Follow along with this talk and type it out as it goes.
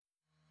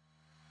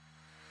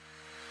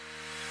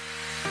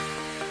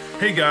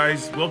Hey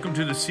guys, welcome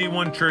to the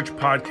C1 Church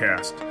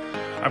podcast.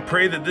 I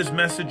pray that this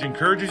message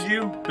encourages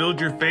you,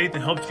 builds your faith,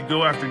 and helps you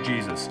go after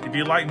Jesus. If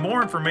you'd like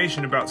more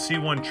information about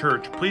C1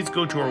 Church, please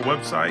go to our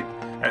website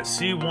at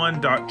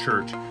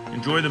c1.church.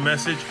 Enjoy the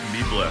message and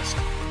be blessed.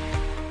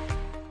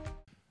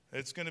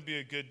 It's going to be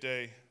a good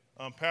day.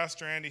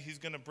 Pastor Andy, he's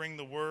going to bring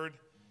the word,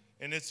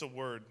 and it's a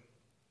word.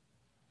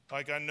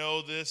 Like, I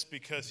know this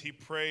because he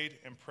prayed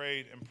and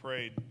prayed and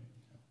prayed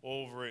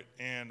over it,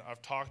 and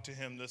I've talked to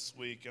him this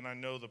week, and I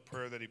know the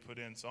prayer that he put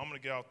in. So I'm going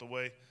to get out the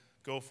way.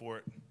 Go for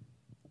it.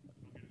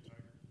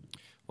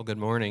 Well, good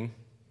morning.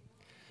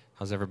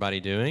 How's everybody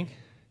doing?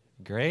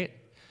 Great.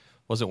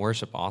 Wasn't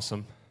worship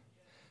awesome?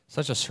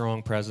 Such a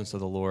strong presence of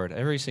the Lord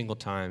every single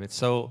time. It's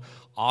so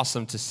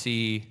awesome to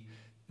see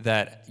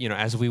that,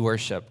 as we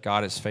worship,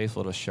 God is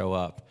faithful to show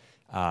up.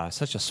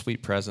 Such a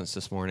sweet presence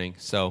this morning.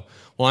 So,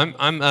 well,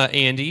 I'm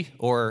Andy,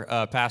 or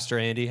Pastor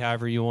Andy,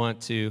 whatever you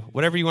want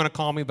to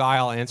call me by,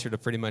 I'll answer to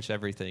pretty much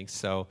everything.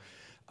 So,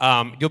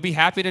 you'll be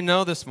happy to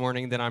know this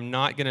morning that I'm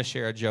not going to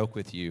share a joke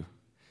with you.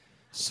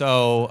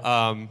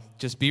 So,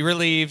 just be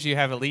relieved. You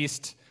have at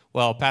least,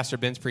 Pastor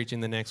Ben's preaching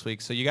the next week,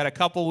 so you got a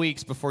couple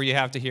weeks before you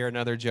have to hear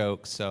another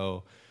joke.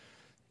 So,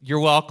 you're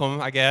welcome,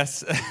 I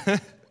guess.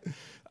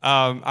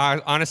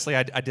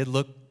 I did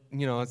look.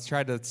 I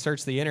tried to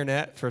search the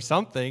internet for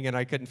something, and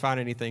I couldn't find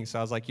anything. So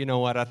I was like, you know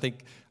what? I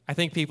think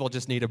people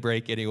just need a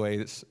break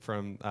anyways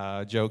from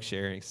joke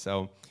sharing.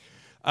 So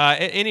at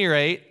any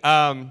rate,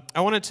 I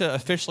wanted to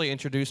officially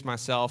introduce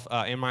myself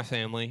and my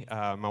family.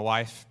 My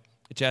wife,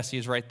 Jessie,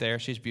 is right there.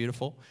 She's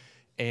beautiful.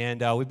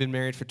 And we've been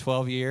married for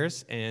 12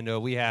 years,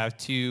 and we have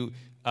two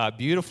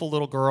beautiful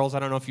little girls. I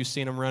don't know if you've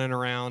seen them running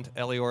around.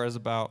 Eliora's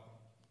about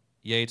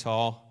yay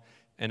tall,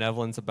 and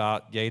Evelyn's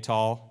about yay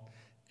tall.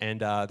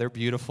 And they're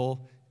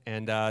beautiful.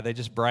 And they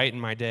just brighten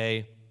my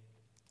day.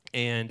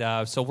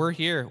 And so we're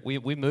here.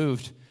 We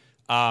moved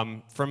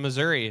from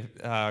Missouri.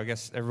 I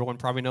guess everyone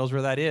probably knows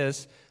where that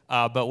is.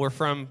 But we're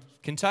from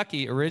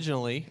Kentucky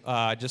originally,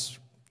 just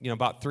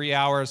about 3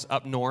 hours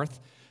up north.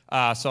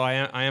 So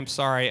I am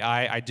sorry.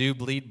 I do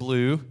bleed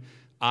blue.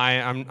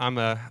 I'm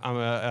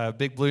a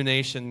Big Blue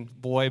Nation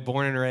boy,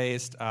 born and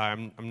raised.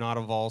 I'm not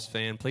a Vols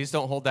fan. Please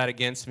don't hold that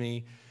against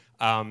me.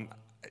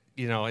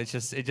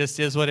 It just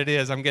is what it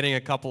is. I'm getting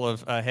a couple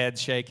of heads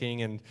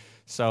shaking, and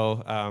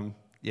so,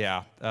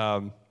 yeah.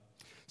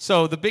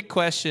 So the big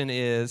question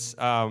is,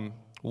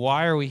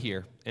 why are we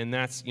here? And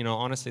that's,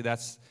 honestly,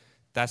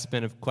 that's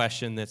been a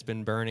question that's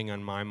been burning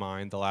on my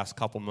mind the last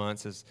couple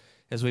months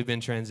as we've been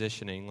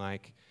transitioning.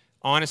 Like,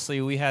 honestly,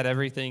 we had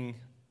everything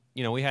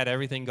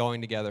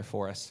going together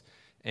for us,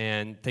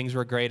 and things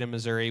were great in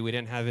Missouri. We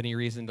didn't have any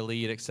reason to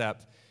lead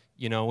except,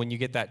 when you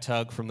get that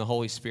tug from the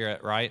Holy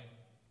Spirit, right?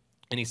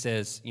 And he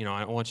says,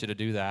 I want you to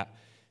do that.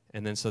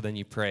 And then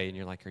you pray, and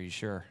you're like, are you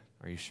sure?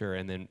 Are you sure?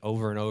 And then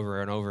over and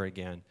over and over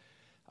again,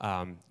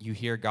 you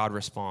hear God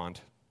respond.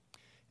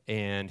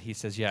 And he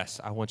says, yes,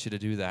 I want you to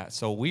do that.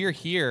 So we are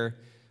here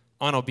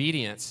on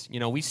obedience.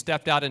 We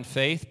stepped out in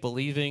faith,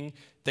 believing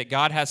that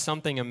God has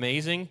something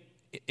amazing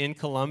in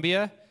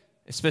Columbia,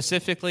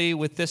 specifically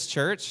with this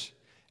church,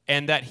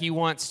 and that he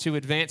wants to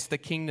advance the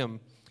kingdom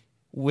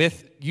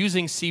with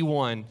using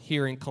C1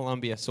 here in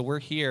Columbia. So we're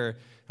here.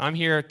 I'm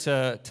here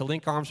to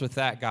link arms with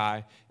that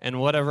guy,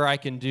 and whatever I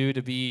can do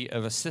to be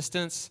of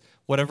assistance,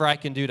 whatever I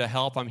can do to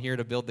help, I'm here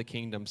to build the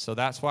kingdom. So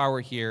that's why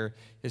we're here.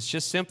 It's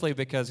just simply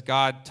because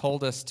God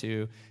told us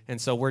to, and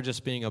so we're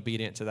just being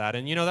obedient to that.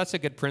 And that's a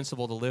good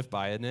principle to live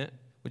by, isn't it?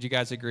 Would you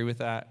guys agree with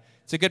that?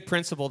 It's a good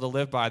principle to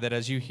live by, that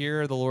as you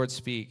hear the Lord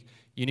speak,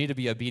 you need to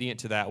be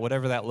obedient to that,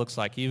 whatever that looks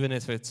like, even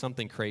if it's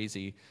something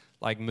crazy,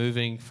 like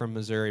moving from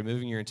Missouri,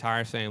 moving your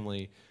entire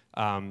family,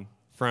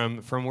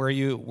 from where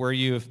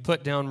you've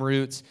put down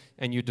roots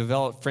and you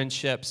develop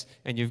friendships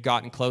and you've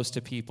gotten close to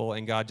people,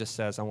 and God just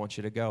says, I want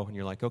you to go. And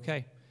you're like,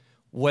 okay,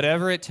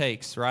 whatever it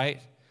takes, right?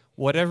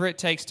 Whatever it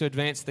takes to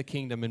advance the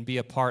kingdom and be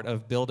a part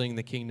of building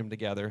the kingdom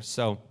together.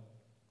 So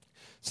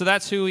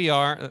that's who we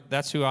are.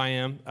 That's who I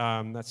am.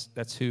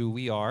 That's who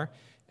we are.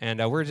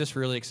 And we're just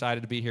really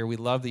excited to be here. We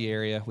love the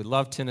area. We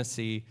love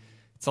Tennessee.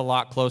 It's a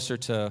lot closer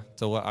to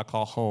what I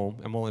call home.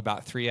 I'm only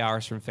about 3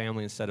 hours from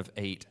family instead of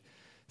 8.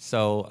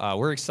 So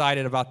we're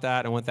excited about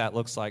that and what that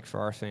looks like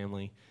for our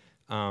family.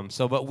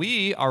 But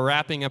we are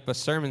wrapping up a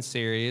sermon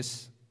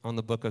series on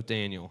the book of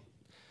Daniel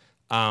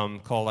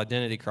called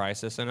Identity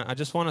Crisis. And I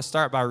just want to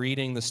start by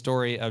reading the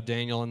story of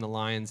Daniel in the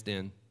lion's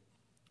den.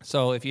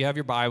 So if you have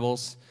your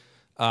Bibles,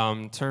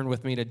 turn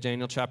with me to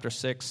Daniel chapter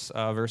 6,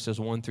 verses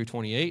 1 through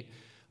 28.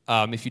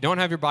 If you don't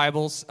have your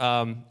Bibles,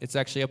 it's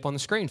actually up on the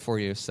screen for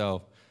you.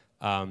 So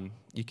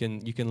you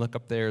can look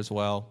up there as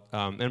well.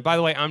 And by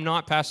the way, I'm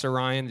not Pastor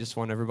Ryan. Just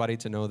want everybody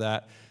to know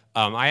that.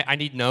 I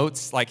need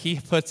notes. Like, he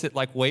puts it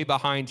like way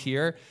behind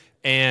here,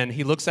 and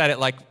he looks at it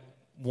like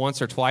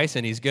once or twice,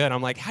 and he's good.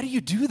 I'm like, how do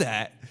you do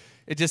that?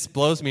 It just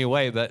blows me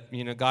away. But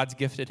God's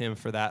gifted him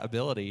for that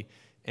ability,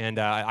 and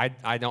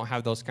I don't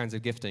have those kinds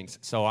of giftings.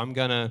 So I'm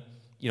gonna,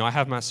 I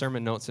have my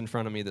sermon notes in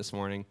front of me this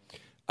morning.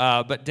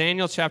 But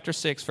Daniel chapter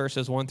 6,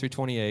 verses 1 through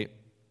 28.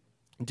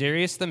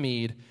 Darius the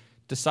Mede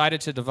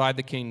decided to divide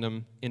the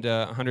kingdom into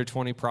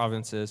 120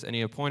 provinces, and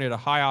he appointed a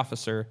high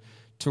officer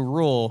to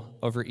rule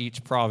over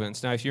each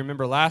province. Now, if you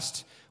remember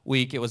last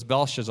week, it was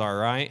Belshazzar,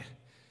 right?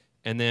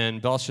 And then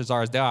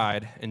Belshazzar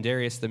died, and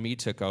Darius the Mede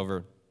took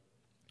over.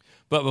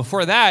 But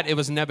before that, it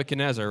was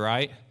Nebuchadnezzar,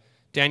 right?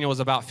 Daniel was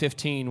about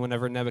 15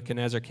 whenever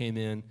Nebuchadnezzar came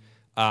in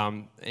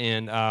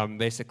and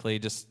basically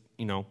just,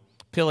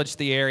 pillaged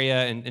the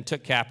area and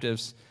took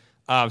captives.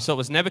 So it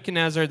was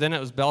Nebuchadnezzar, then it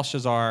was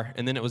Belshazzar,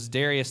 and then it was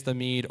Darius the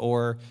Mede,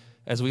 or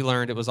as we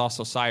learned, it was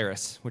also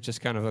Cyrus, which is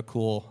kind of a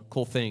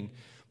cool thing.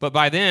 But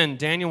by then,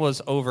 Daniel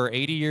was over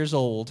 80 years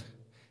old,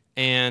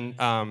 and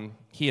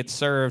he had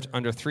served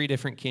under 3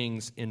 different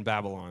kings in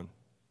Babylon.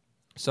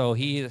 So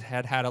he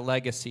had a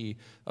legacy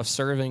of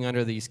serving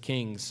under these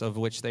kings, of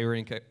which they were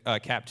in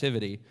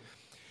captivity.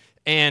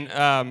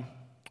 And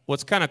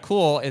what's kind of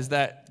cool is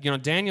that,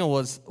 Daniel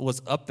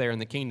was up there in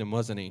the kingdom,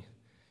 wasn't he?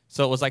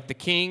 So it was like the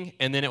king,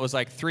 and then it was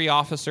like 3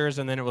 officers,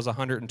 and then it was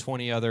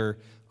 120 other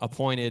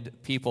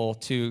appointed people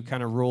to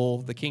kind of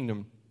rule the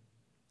kingdom.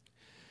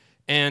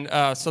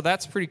 And so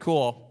that's pretty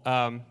cool.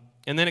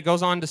 And then it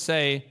goes on to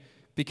say,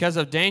 because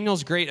of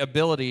Daniel's great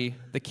ability,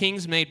 the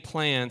kings made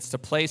plans to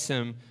place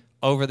him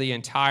over the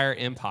entire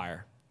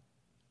empire.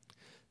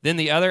 Then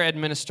the other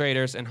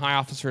administrators and high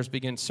officers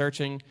began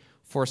searching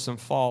for some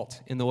fault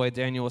in the way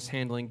Daniel was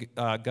handling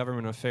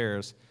government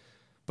affairs,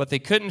 but they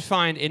couldn't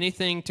find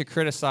anything to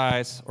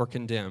criticize or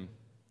condemn.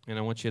 And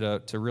I want you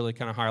to really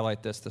kind of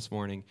highlight this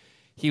morning.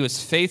 He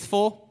was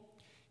faithful.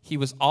 He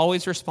was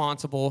always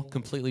responsible,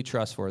 completely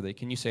trustworthy.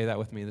 Can you say that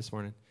with me this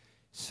morning?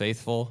 He's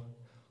faithful,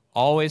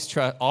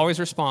 always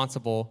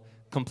responsible,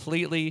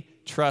 completely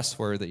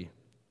trustworthy.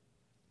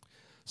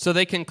 So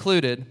they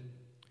concluded,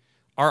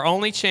 our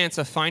only chance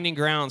of finding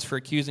grounds for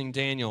accusing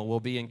Daniel will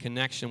be in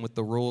connection with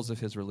the rules of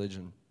his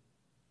religion.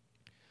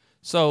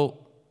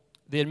 So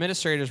the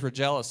administrators were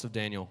jealous of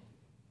Daniel.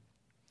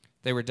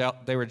 They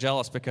were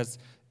jealous because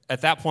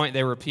at that point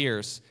they were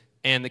peers,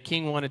 and the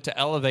king wanted to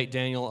elevate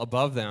Daniel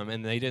above them,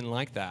 and they didn't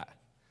like that.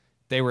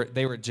 They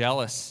were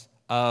jealous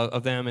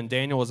of them, and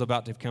Daniel was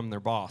about to become their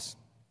boss.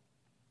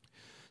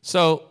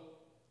 So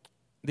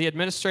the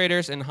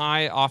administrators and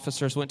high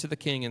officers went to the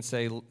king and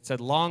said,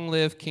 "Long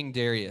live King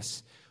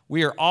Darius.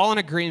 We are all in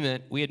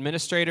agreement, we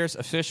administrators,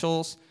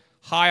 officials,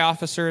 high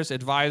officers,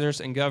 advisors,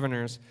 and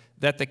governors,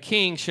 that the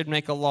king should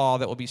make a law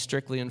that will be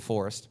strictly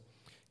enforced.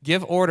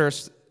 Give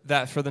orders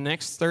that for the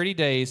next 30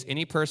 days,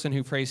 any person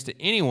who prays to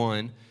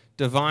anyone,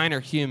 divine or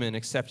human,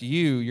 except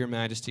you, your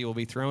majesty, will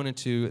be thrown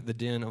into the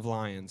den of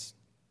lions.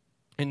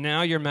 And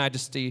now, your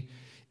majesty,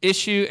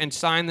 issue and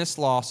sign this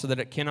law so that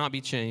it cannot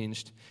be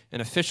changed,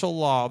 an official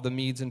law of the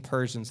Medes and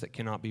Persians that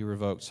cannot be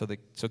revoked."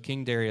 So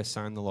King Darius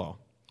signed the law.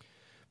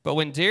 But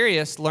when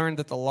Darius learned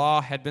that the law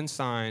had been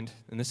signed,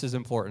 and this is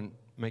important,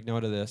 make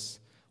note of this,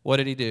 what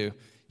did he do?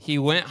 He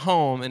went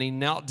home and he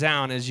knelt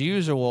down as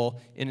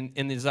usual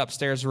in his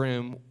upstairs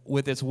room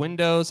with its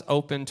windows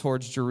open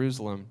towards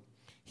Jerusalem.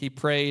 He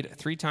prayed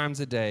 3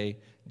 times a day,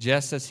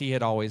 just as he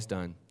had always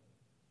done.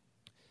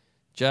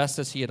 Just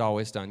as he had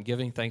always done,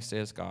 giving thanks to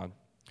his God.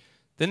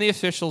 Then the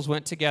officials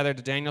went together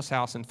to Daniel's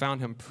house and found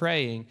him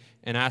praying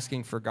and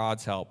asking for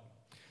God's help.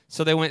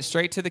 So they went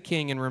straight to the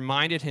king and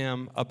reminded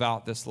him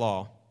about this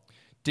law.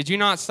 "Did you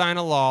not sign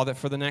a law that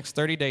for the next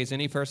 30 days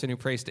any person who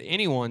prays to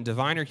anyone,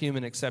 divine or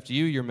human, except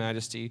you, your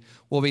majesty,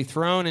 will be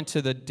thrown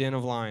into the den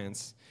of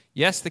lions?"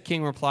 "Yes," the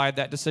king replied,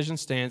 "that decision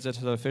stands as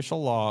the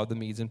official law of the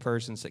Medes and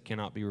Persians that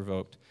cannot be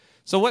revoked."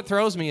 So what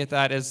throws me at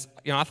that is,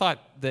 I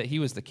thought that he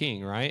was the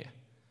king, right?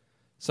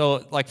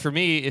 So, like, for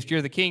me, if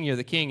you're the king,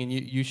 and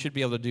you should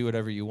be able to do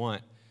whatever you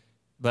want.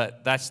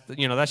 But that's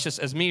just,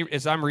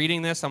 as I'm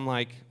reading this, I'm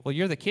like, well,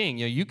 you're the king.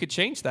 You could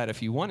change that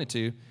if you wanted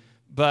to,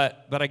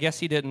 but I guess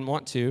he didn't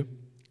want to.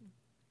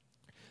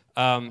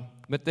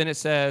 But then it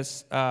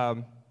says,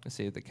 let's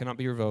see, that cannot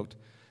be revoked.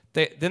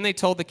 Then they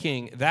told the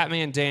king, "That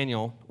man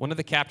Daniel, one of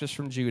the captives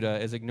from Judah,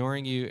 is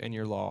ignoring you and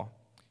your law.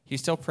 He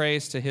still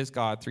prays to his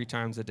God 3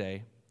 times a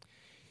day."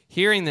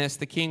 Hearing this,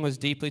 the king was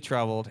deeply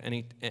troubled,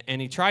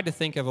 and he tried to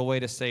think of a way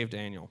to save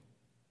Daniel.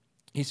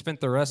 He spent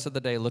the rest of the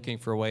day looking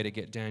for a way to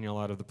get Daniel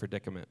out of the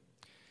predicament.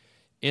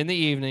 In the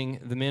evening,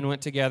 the men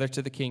went together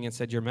to the king and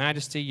said, "Your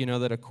majesty, you know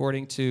that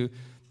according to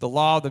the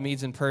law of the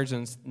Medes and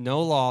Persians,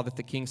 no law that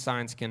the king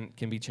signs can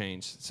be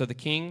changed." So the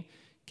king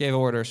gave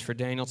orders for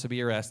Daniel to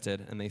be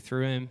arrested, and they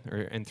threw him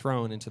and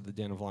thrown into the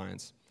den of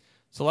lions.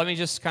 So let me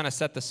just kind of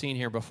set the scene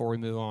here before we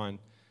move on.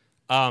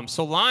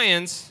 So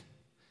lions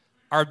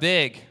are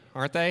big,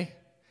 aren't they?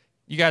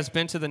 You guys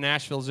been to the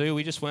Nashville Zoo?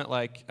 We just went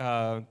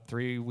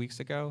 3 weeks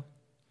ago,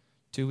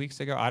 2 weeks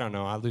ago. I don't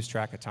know. I lose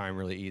track of time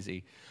really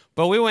easy.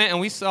 But we went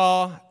and we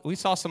saw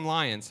some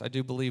lions. I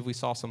do believe we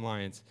saw some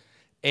lions.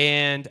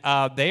 And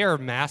they are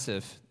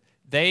massive.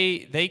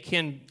 They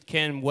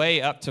can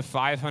weigh up to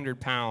 500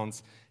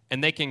 pounds,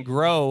 and they can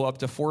grow up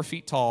to 4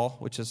 feet tall,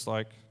 which is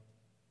I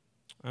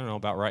don't know,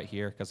 about right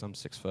here because I'm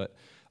 6 foot.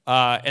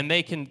 And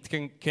they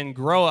can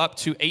grow up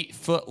to 8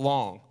 foot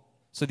long.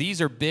 So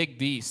these are big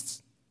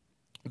beasts.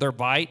 Their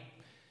bite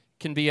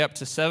can be up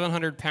to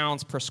 700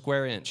 pounds per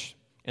square inch,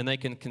 and they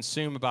can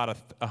consume about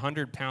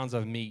 100 pounds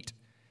of meat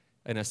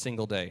in a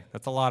single day.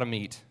 That's a lot of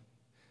meat.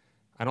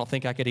 I don't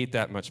think I could eat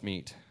that much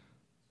meat.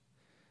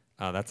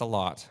 That's a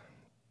lot.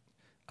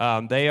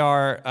 They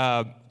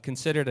are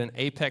considered an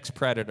apex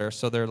predator,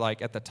 so they're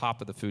like at the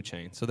top of the food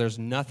chain. So there's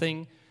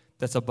nothing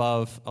that's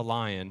above a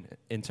lion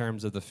in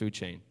terms of the food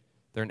chain.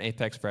 They're an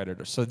apex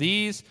predator. So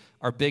these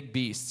are big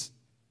beasts.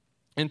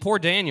 And poor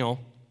Daniel,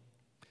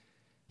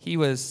 he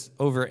was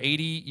over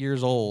 80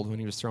 years old when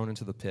he was thrown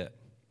into the pit.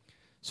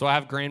 So I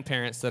have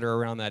grandparents that are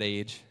around that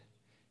age,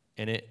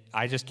 and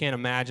I just can't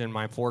imagine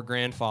my poor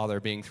grandfather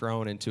being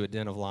thrown into a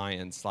den of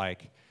lions. I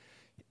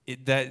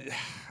don't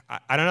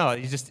know.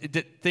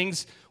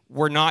 Things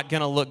were not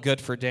going to look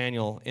good for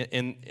Daniel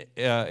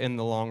in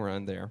the long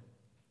run there.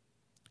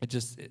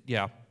 So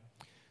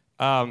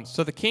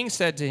the king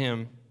said to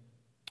him,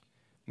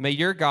 "May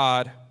your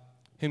God,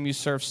 whom you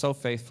serve so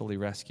faithfully,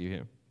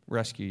 rescue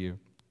you."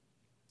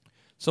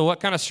 So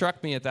what kind of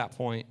struck me at that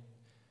point,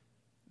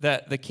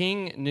 that the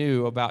king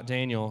knew about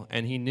Daniel,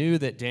 and he knew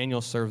that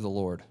Daniel served the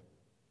Lord.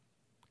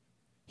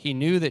 He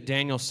knew that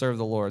Daniel served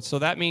the Lord. So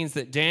that means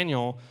that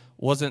Daniel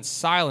wasn't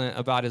silent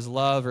about his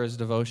love or his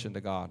devotion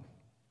to God.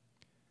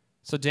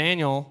 So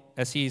Daniel,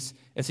 as he's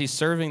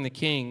serving the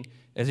king,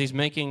 as he's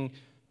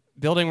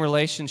building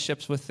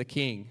relationships with the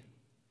king,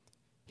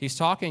 he's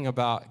talking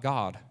about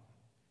God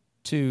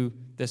to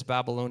this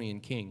Babylonian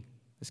king,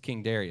 this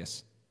King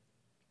Darius.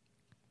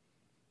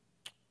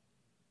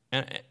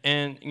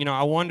 And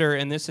I wonder,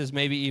 and this is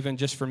maybe even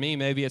just for me,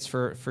 maybe it's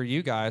for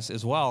you guys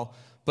as well,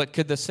 but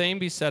could the same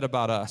be said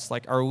about us?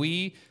 Like, are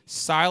we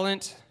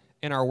silent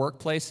in our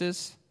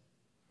workplaces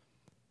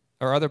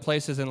or other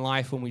places in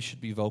life when we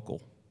should be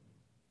vocal?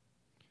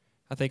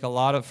 I think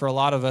for a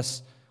lot of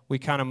us, we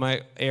kind of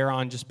might err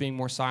on just being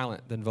more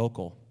silent than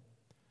vocal.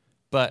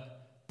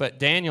 But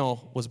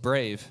Daniel was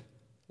brave,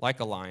 like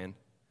a lion,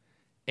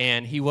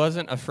 and he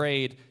wasn't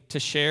afraid to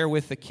share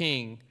with the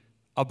king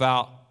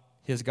about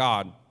his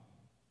God.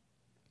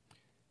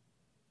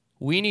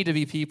 We need to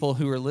be people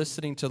who are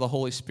listening to the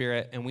Holy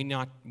Spirit, and we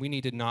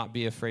need to not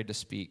be afraid to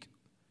speak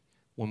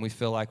when we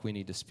feel like we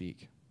need to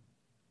speak.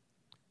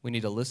 We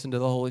need to listen to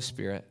the Holy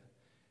Spirit,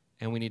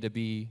 and we need to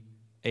be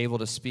able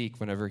to speak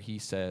whenever he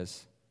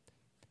says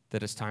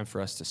that it's time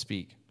for us to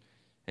speak.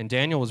 And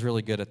Daniel was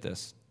really good at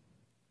this.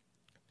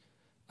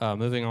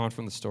 Moving on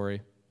from the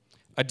story.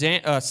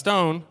 A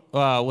stone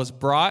was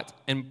brought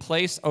and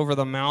placed over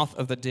the mouth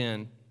of the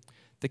den.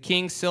 The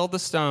king sealed the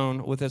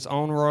stone with his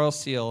own royal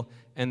seal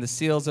and the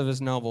seals of his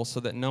nobles so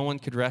that no one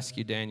could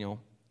rescue Daniel.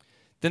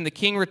 Then the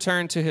king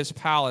returned to his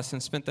palace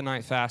and spent the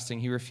night fasting.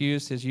 He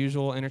refused his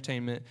usual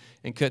entertainment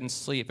and couldn't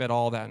sleep at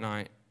all that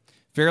night.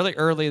 Fairly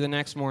early the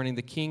next morning,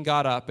 the king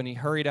got up and he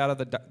hurried out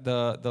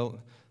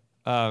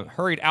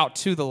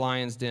to the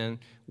lion's den.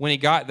 When he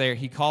got there,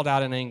 he called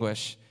out in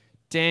anguish,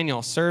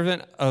 "Daniel,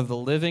 servant of the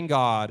living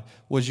God,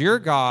 was your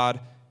God,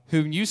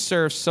 whom you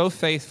serve so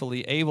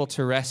faithfully, able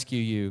to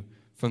rescue you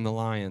from the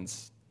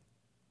lions?"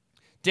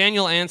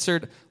 Daniel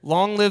answered,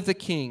 "Long live the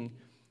king.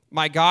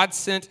 My God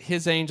sent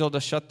his angel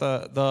to shut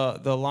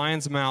the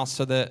lion's mouth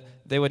so that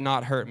they would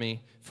not hurt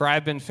me, for I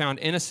have been found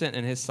innocent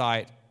in his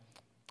sight.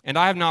 And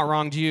I have not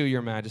wronged you,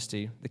 your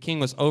majesty." The king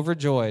was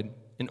overjoyed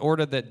and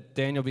ordered that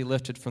Daniel be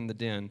lifted from the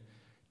den.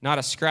 Not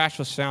a scratch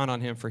was found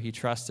on him, for he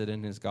trusted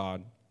in his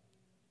God.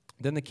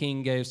 Then the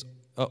king gave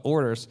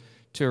orders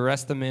to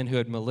arrest the men who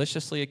had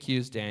maliciously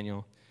accused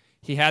Daniel.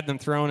 He had them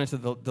thrown into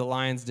the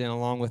lion's den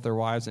along with their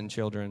wives and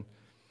children.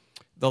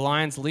 The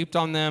lions leaped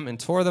on them and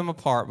tore them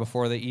apart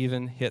before they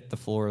even hit the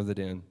floor of the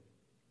den.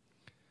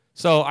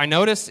 So I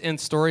notice in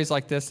stories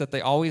like this that they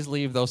always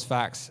leave those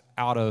facts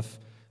out of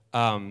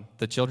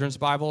the children's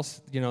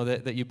Bibles,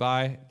 that you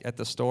buy at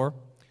the store.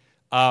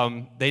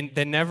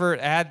 They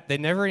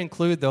never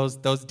include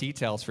those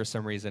details for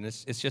some reason.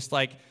 It's just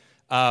like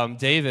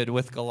David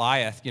with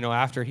Goliath.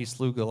 After he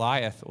slew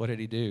Goliath, what did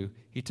he do?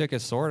 He took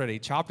his sword and he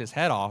chopped his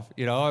head off.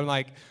 I'm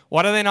like,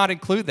 why do they not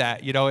include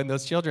that? In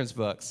those children's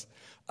books.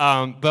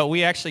 But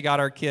we actually got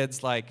our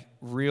kids like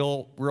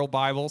real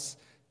Bibles.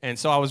 And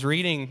so I was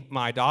reading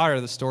my daughter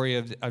the story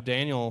of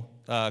Daniel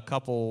a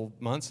couple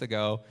months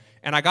ago,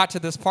 and I got to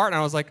this part and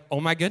I was like,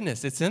 oh my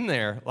goodness, it's in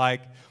there.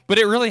 But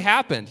it really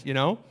happened,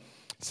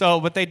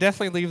 So, but they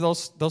definitely leave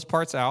those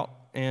parts out,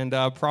 and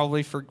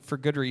probably for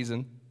good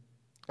reason.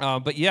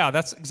 But yeah,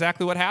 that's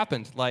exactly what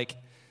happened.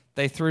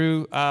 They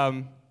threw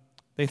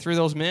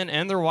those men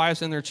and their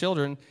wives and their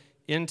children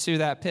into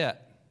that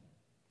pit,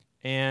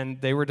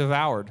 and they were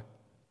devoured.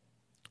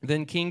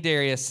 Then King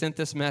Darius sent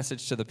this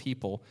message to the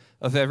people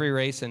of every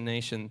race and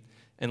nation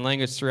and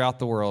language throughout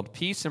the world: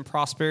 "Peace and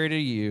prosperity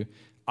to you.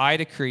 I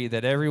decree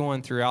that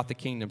everyone throughout the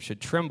kingdom should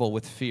tremble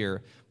with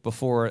fear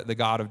before the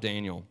God of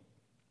Daniel.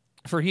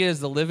 For he is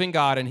the living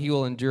God, and he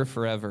will endure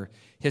forever.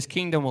 His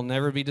kingdom will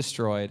never be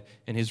destroyed,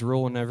 and his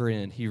rule will never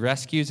end. He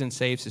rescues and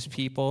saves his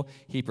people.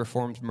 He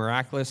performs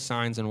miraculous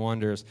signs and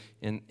wonders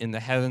in the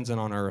heavens and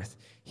on earth.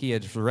 He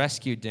has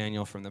rescued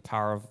Daniel from the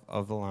power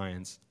of the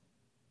lions."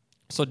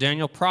 So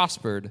Daniel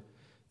prospered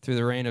through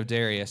the reign of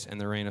Darius and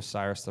the reign of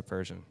Cyrus the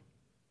Persian.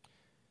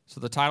 So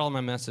the title of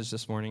my message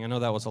this morning, I know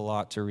that was a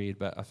lot to read,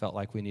 but I felt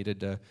like we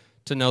needed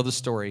to know the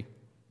story.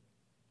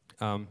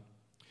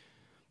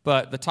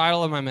 But the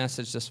title of my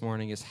message this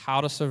morning is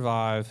How to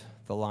Survive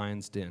the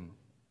Lion's Den.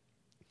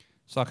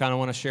 So I kind of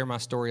want to share my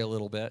story a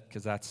little bit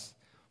because that's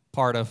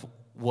part of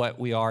what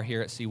we are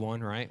here at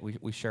C1, right?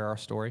 We share our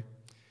story.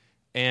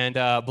 And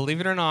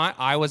believe it or not,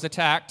 I was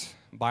attacked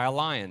by a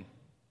lion.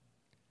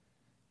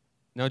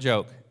 No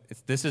joke.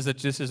 This is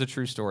a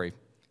true story.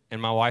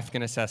 And my wife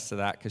can attest to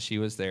that because she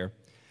was there.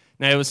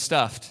 Now, it was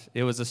stuffed.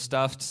 It was a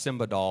stuffed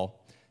Simba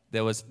doll.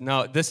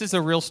 This is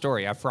a real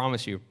story, I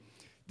promise you.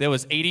 There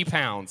was 80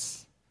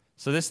 pounds.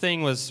 So this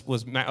thing was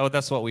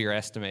that's what we were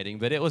estimating,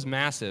 but it was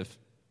massive.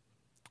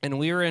 And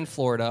we were in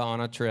Florida on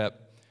a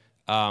trip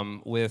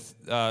with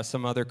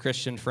some other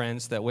Christian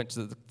friends that went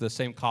to the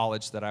same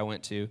college that I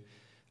went to,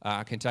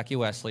 Kentucky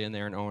Wesleyan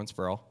there in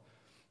Owensboro.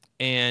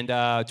 And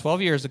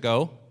 12 years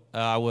ago,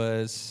 I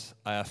was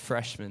a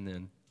freshman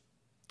then.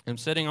 I'm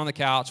sitting on the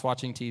couch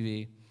watching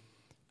TV,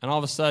 and all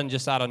of a sudden,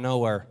 just out of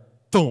nowhere,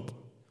 thump!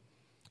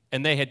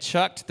 And they had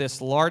chucked this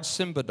large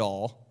Simba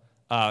doll.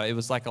 It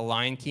was like a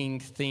Lion King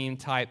theme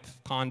type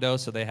condo,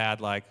 so they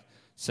had like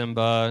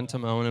Simba and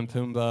Timon and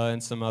Pumbaa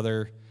and some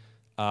other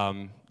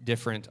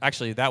different.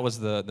 Actually, that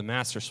was the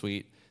master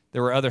suite.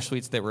 There were other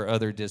suites that were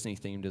other Disney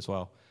themed as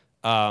well.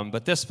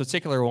 But this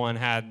particular one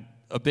had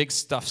a big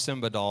stuffed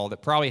Simba doll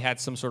that probably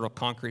had some sort of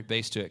concrete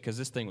base to it because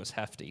this thing was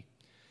hefty.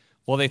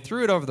 Well, they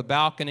threw it over the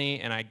balcony,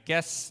 and I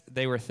guess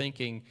they were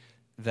thinking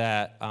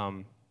that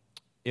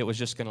it was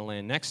just going to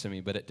land next to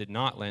me, but it did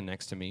not land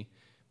next to me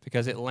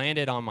because it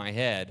landed on my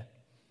head,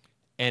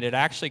 and it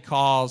actually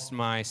caused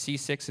my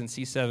C6 and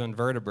C7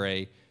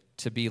 vertebrae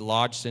to be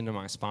lodged into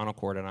my spinal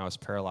cord, and I was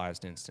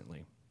paralyzed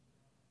instantly.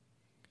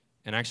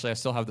 And actually, I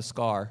still have the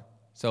scar.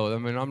 So, I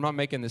mean, I'm not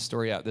making this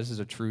story up. This is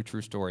a true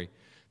story.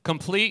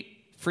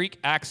 Complete freak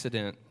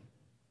accident,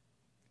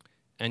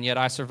 and yet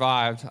I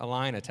survived a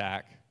lion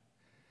attack.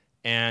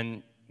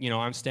 And,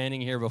 I'm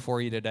standing here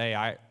before you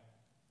today.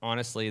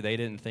 Honestly, they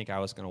didn't think I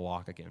was going to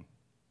walk again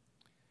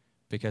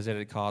because it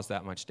had caused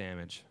that much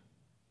damage.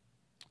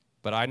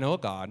 But I know a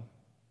God,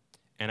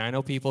 and I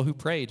know people who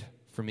prayed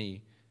for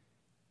me.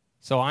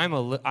 So I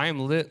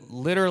am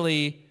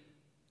literally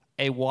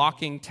a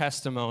walking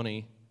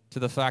testimony to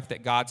the fact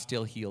that God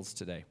still heals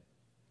today.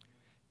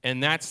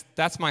 And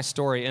that's my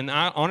story. And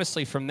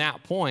honestly, from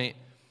that point,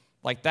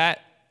 like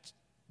that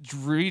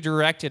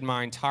redirected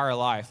my entire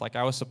life. Like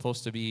I was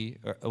supposed to be,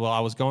 I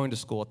was going to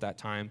school at that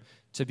time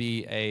to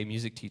be a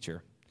music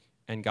teacher.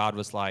 And God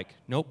was like,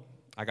 nope,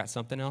 I got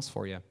something else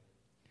for you.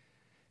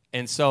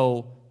 And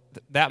so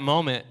that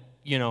moment,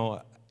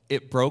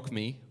 it broke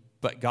me,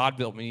 but God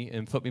built me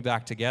and put me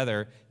back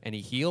together, and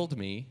he healed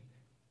me.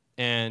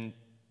 And,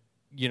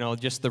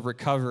 just the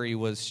recovery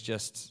was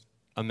just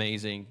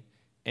amazing.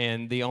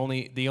 And the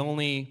only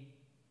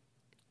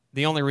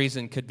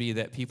reason could be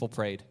that people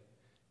prayed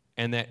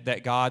and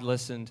that God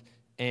listened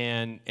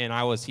and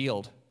I was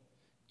healed.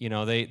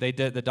 They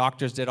did, the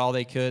doctors did all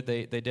they could.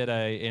 They did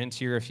a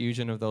anterior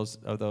fusion of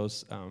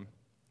those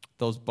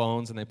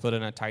bones, and they put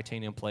in a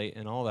titanium plate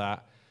and all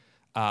that.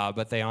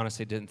 But they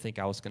honestly didn't think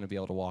I was going to be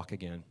able to walk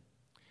again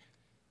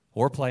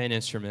or play an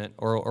instrument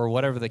or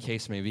whatever the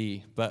case may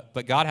be.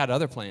 But God had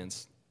other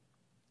plans.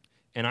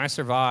 And I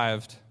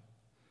survived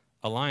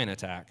a lion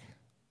attack.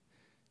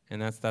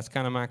 And that's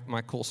kind of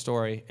my cool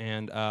story.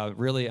 And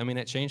really,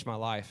 it changed my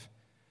life.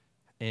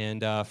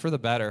 And for the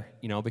better,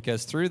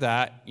 because through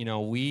that,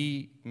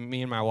 me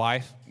and my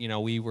wife,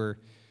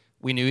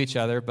 we knew each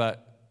other.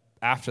 But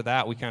after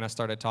that, we kind of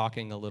started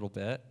talking a little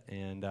bit.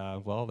 And,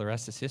 the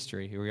rest is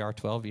history. Here we are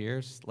 12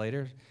 years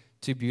later,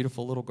 2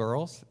 beautiful little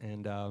girls,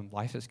 and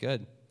life is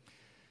good.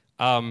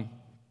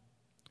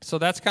 So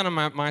that's kind of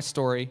my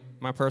story,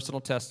 my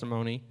personal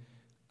testimony.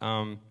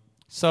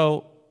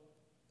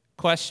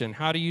 Question,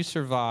 how do you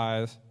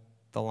survive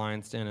the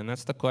lion's den? And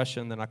that's the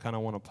question that I kind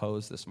of want to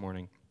pose this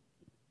morning.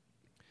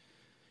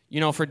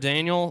 For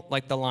Daniel,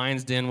 like the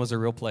lion's den was a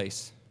real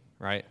place,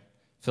 right?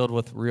 Filled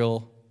with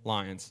real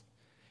lions.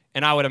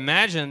 And I would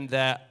imagine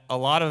that a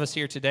lot of us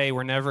here today,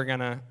 we're never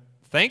going to,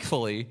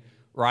 thankfully,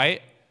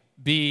 right,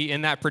 be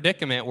in that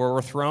predicament where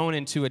we're thrown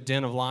into a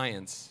den of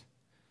lions.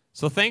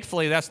 So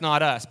thankfully, that's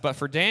not us. But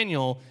for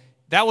Daniel,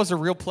 that was a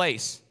real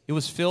place. It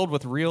was filled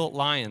with real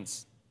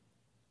lions.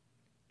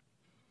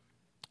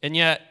 And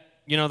yet,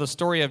 the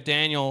story of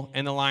Daniel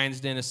and the lion's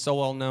den is so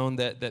well known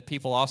that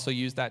people also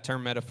use that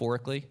term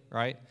metaphorically,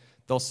 right?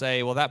 They'll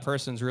say, well, that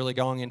person's really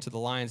going into the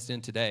lion's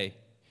den today,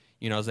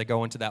 as they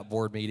go into that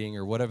board meeting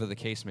or whatever the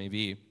case may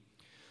be.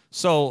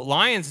 So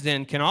lion's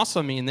den can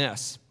also mean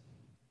this: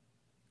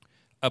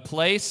 a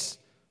place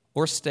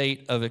or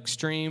state of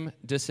extreme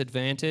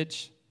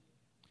disadvantage,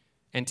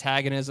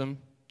 antagonism,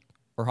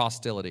 or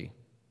hostility.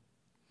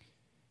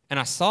 And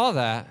I saw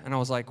that, and I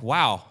was like,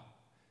 wow,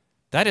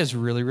 that is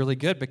really, really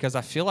good, because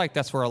I feel like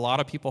that's where a lot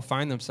of people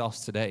find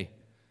themselves today.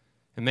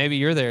 And maybe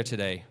you're there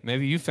today.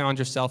 Maybe you found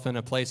yourself in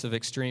a place of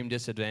extreme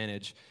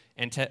disadvantage,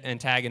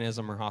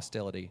 antagonism, or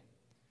hostility.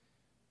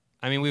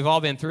 We've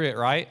all been through it,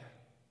 right?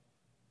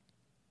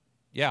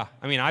 Yeah,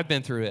 I mean, I've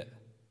been through it.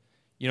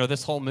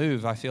 This whole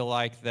move, I feel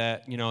like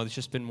that, it's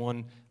just been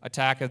one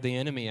attack of the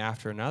enemy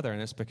after another,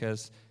 and it's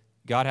because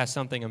God has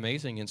something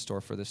amazing in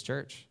store for this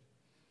church,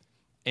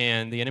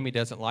 and the enemy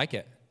doesn't like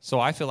it. So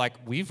I feel like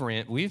we've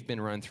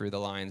been run through the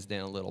lion's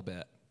den a little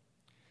bit.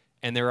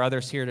 And there are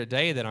others here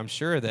today that I'm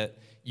sure that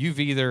you're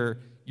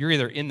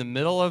either in the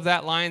middle of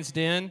that lion's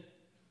den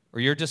or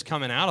you're just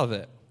coming out of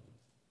it.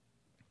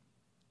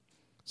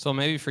 So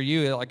maybe for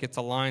you, like it's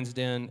a lion's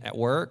den at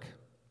work.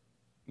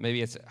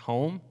 Maybe it's at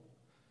home.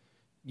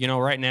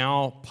 Right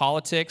now,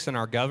 politics and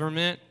our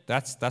government,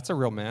 that's a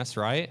real mess,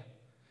 right?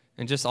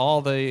 And just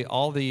all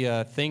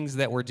the things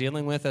that we're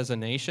dealing with as a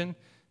nation,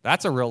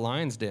 that's a real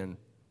lion's den.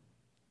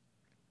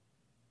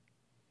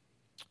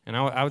 And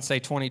I would say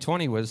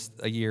 2020 was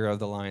a year of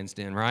the lion's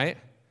den, right?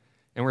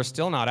 And we're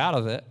still not out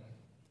of it.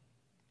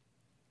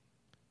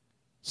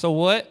 So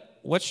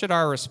what should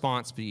our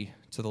response be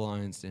to the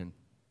lion's den?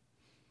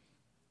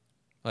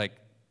 Like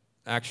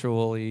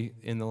actually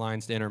in the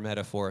lion's den or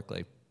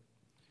metaphorically?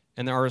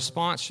 And our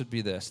response should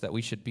be this, that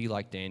we should be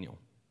like Daniel.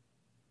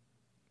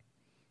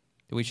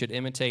 That we should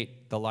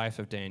imitate the life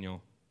of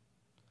Daniel.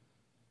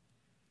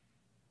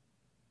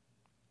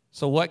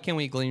 So what can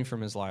we glean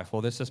from his life?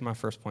 Well, this is my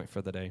first point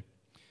for the day,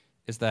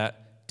 is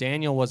that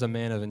Daniel was a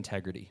man of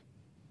integrity.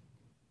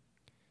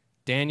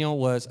 Daniel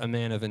was a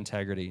man of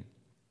integrity.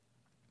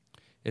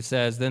 It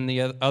says, then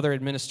the other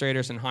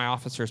administrators and high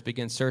officers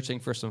began searching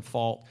for some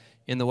fault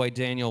in the way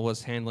Daniel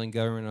was handling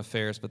government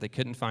affairs, but they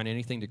couldn't find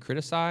anything to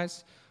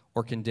criticize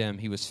or condemn.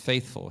 He was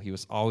faithful, he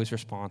was always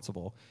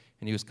responsible,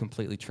 and he was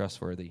completely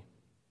trustworthy.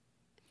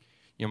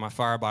 My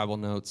Fire Bible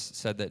notes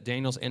said that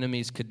Daniel's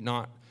enemies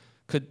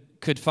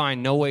could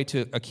find no way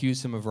to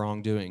accuse him of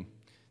wrongdoing.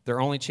 Their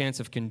only chance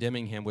of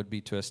condemning him would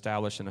be to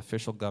establish an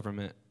official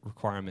government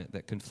requirement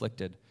that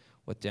conflicted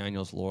with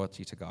Daniel's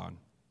loyalty to God.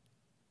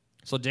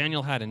 So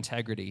Daniel had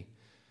integrity.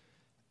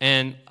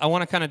 And I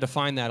want to kind of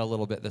define that a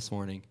little bit this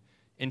morning.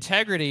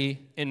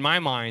 Integrity, in my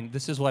mind,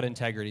 this is what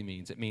integrity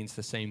means. It means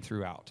the same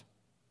throughout.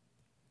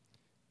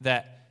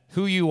 That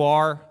who you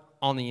are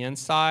on the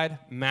inside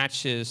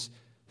matches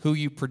who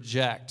you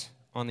project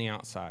on the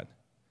outside.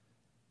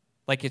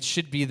 Like it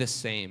should be the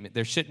same.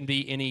 There shouldn't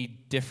be any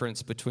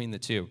difference between the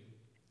two.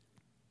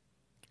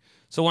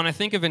 So when I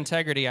think of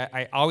integrity,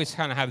 I always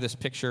kind of have this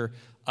picture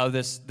of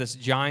this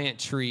giant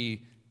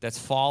tree that's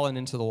fallen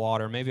into the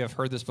water. Maybe I've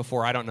heard this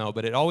before, I don't know,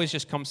 but it always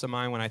just comes to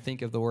mind when I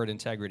think of the word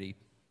integrity.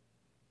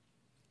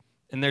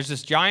 And there's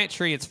this giant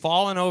tree, it's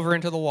fallen over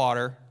into the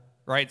water,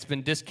 right? It's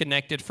been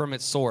disconnected from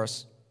its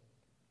source.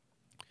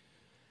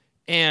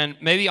 And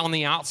maybe on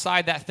the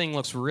outside, that thing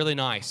looks really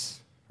nice,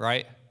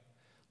 right?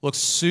 Looks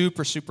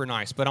super, super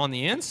nice. But on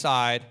the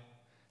inside,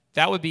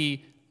 that would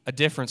be a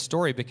different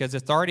story because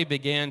it's already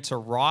began to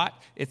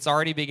rot. It's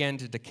already began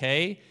to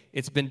decay.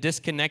 It's been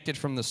disconnected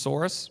from the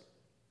source.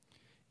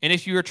 And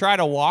if you were trying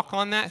to walk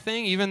on that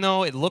thing, even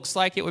though it looks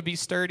like it would be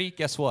sturdy,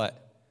 guess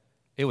what?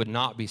 It would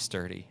not be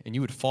sturdy. And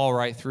you would fall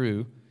right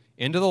through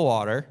into the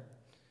water.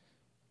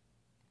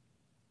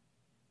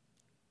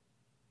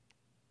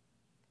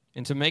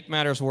 And to make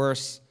matters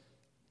worse,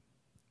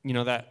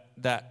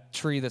 that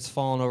tree that's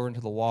fallen over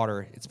into the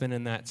water, it's been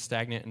in that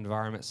stagnant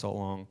environment so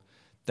long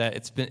that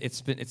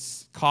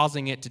it's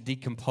causing it to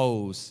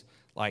decompose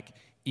like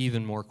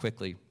even more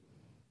quickly.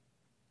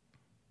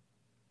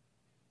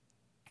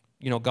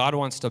 God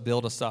wants to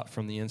build us up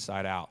from the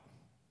inside out.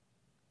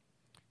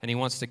 And he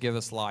wants to give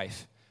us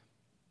life.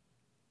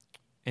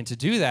 And to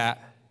do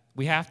that,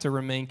 we have to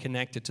remain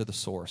connected to the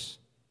source.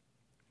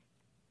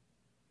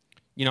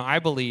 I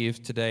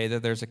believe today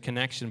that there's a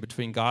connection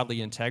between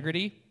godly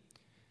integrity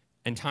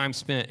and time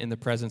spent in the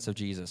presence of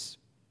Jesus.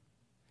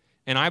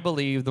 And I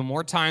believe the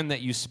more time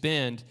that you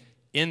spend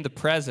in the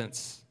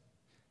presence,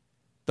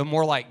 the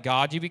more like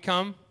God you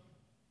become.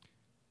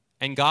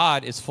 And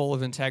God is full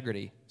of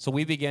integrity. So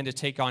we begin to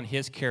take on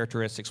his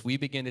characteristics. We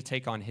begin to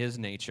take on his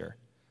nature.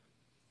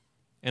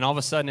 And all of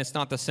a sudden, it's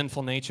not the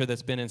sinful nature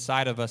that's been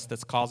inside of us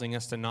that's causing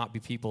us to not be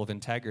people of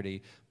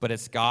integrity, but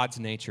it's God's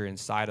nature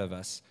inside of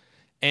us.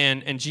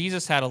 And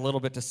Jesus had a little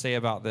bit to say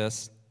about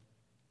this.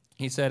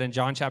 He said in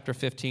John chapter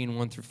 15,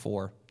 1 through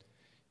 4,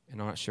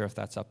 and I'm not sure if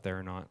that's up there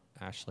or not,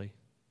 Ashley.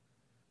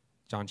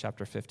 John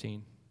chapter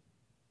 15.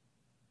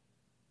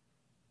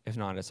 If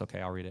not, it's okay,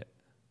 I'll read it.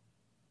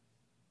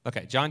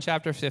 Okay, John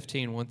chapter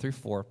 15, 1 through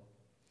 4.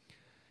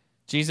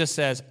 Jesus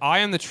says, I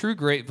am the true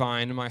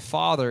grapevine, and my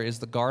Father is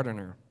the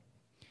gardener.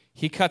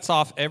 He cuts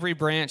off every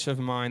branch of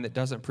mine that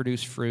doesn't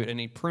produce fruit, and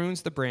he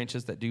prunes the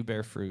branches that do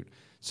bear fruit,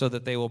 so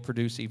that they will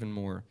produce even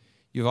more.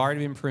 You've already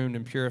been pruned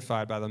and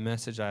purified by the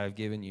message I have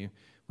given you.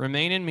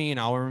 Remain in me, and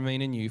I will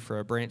remain in you, for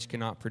a branch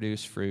cannot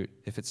produce fruit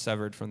if it's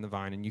severed from the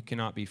vine, and you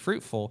cannot be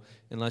fruitful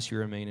unless you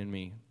remain in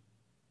me.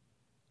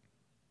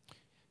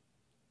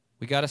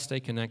 We got to stay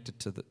connected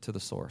to the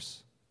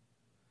source.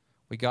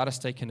 We got to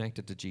stay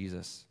connected to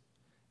Jesus.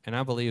 And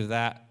I believe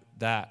that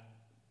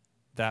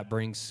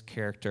brings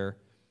character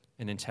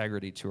and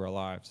integrity to our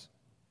lives.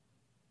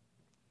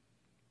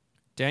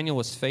 Daniel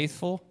was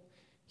faithful.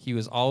 He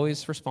was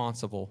always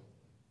responsible.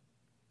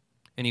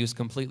 and he was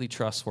completely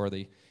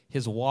trustworthy.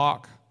 His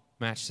walk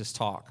matched his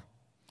talk.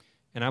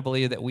 And I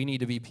believe that we need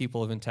to be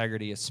people of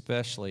integrity,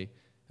 especially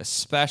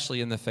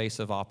in the face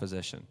of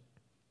opposition.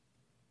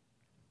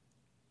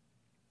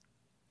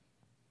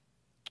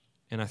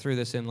 And I threw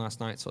this in last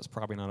night, so it's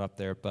probably not up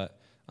there, but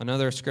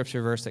another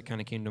scripture verse that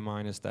kind of came to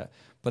mind is that,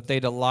 but they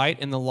delight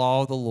in the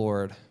law of the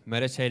Lord,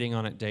 meditating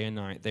on it day and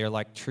night. They are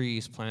like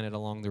trees planted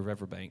along the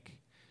riverbank,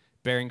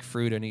 bearing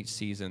fruit in each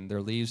season.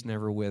 Their leaves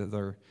never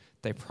wither.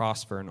 They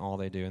prosper in all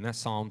they do. And that's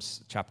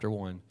Psalms chapter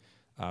 1,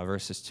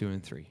 verses 2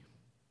 and 3.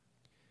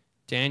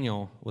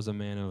 Daniel was a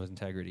man of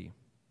integrity,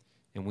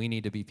 and we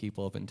need to be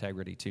people of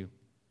integrity too.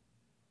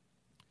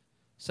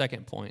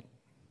 Second point.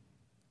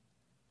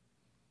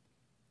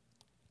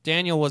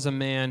 Daniel was a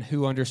man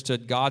who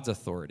understood God's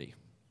authority.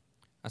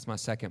 That's my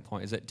second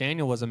point, is that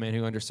Daniel was a man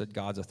who understood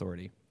God's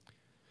authority. It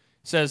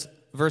says,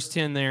 verse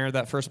 10 there,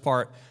 that first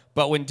part,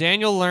 but when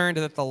Daniel learned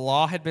that the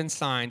law had been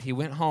signed, he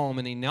went home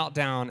and he knelt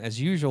down as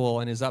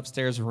usual in his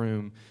upstairs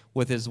room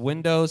with his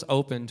windows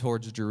open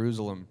towards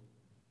Jerusalem.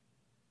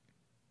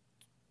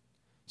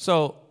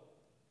 So,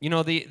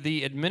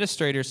 the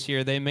administrators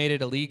here, they made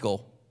it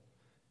illegal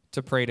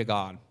to pray to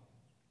God.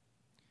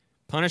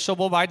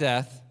 Punishable by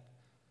death.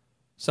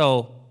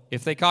 So,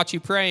 if they caught you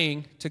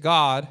praying to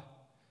God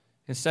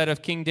instead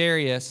of King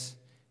Darius,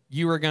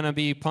 you were going to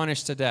be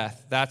punished to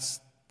death.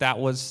 That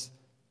was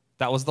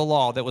the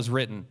law that was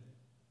written.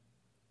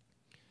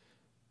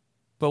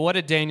 But what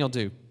did Daniel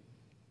do?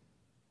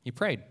 He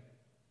prayed.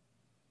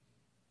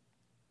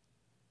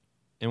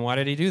 And why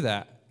did he do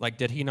that?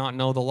 Did he not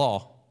know the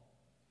law?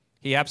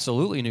 He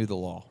absolutely knew the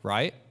law,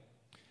 right?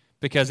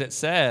 Because it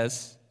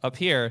says up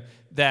here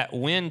that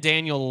when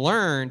Daniel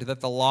learned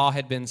that the law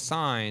had been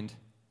signed,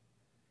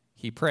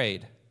 he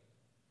prayed.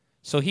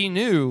 So he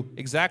knew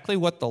exactly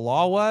what the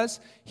law was,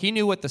 he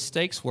knew what the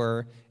stakes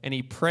were, and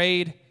he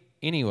prayed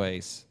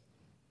anyways.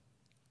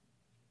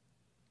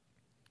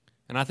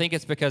 And I think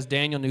it's because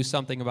Daniel knew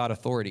something about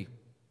authority,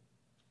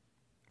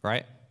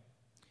 right?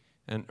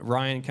 And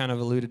Ryan kind of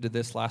alluded to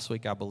this last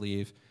week, I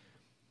believe.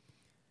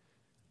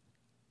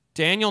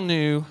 Daniel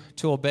knew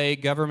to obey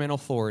government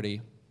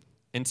authority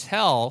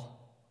until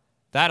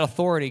that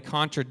authority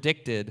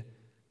contradicted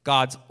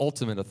God's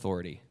ultimate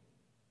authority.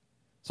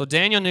 So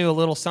Daniel knew a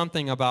little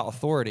something about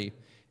authority,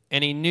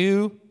 and he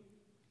knew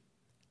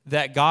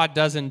that God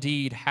does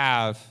indeed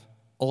have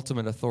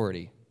ultimate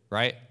authority,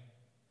 right?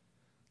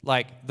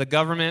 Like the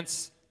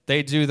governments,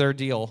 they do their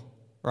deal,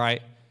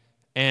 right?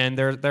 And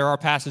there are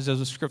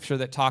passages of Scripture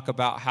that talk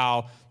about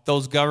how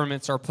those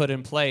governments are put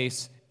in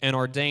place and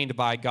ordained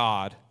by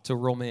God to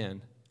rule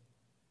men.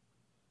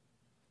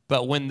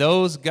 But when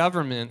those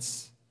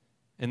governments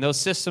and those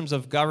systems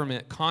of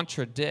government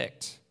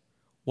contradict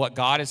what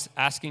God is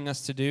asking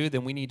us to do,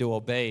 then we need to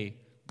obey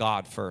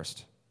God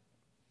first.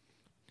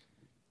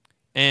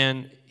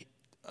 And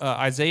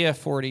Isaiah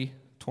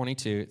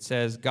 40:22, it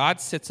says, God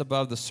sits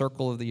above the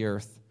circle of the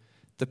earth.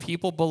 The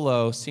people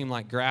below seem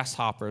like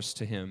grasshoppers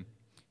to him.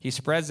 He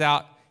spreads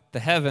out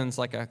the heavens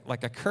like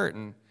a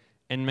curtain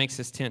and makes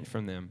his tent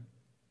from them.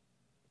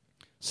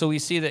 So we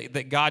see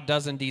that God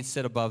does indeed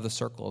sit above the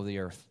circle of the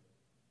earth,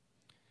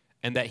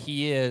 and that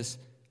he is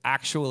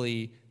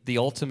actually the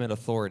ultimate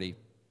authority.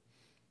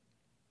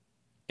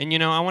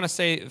 And I want to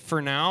say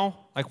for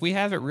now, we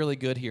have it really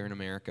good here in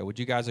America. Would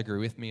you guys agree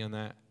with me on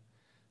that?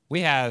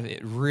 We have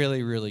it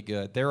really, really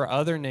good. There are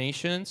other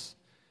nations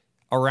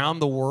around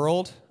the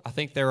world. I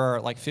think there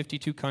are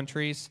 52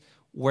 countries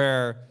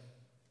where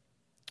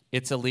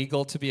it's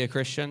illegal to be a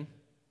Christian,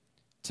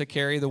 to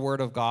carry the word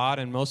of God.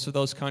 And most of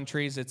those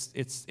countries,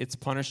 it's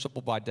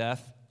punishable by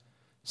death.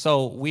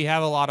 So we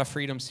have a lot of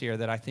freedoms here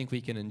that I think we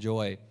can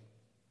enjoy.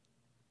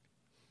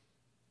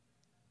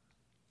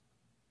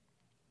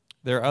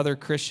 There are other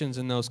Christians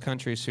in those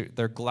countries who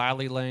they're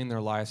gladly laying their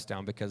lives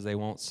down because they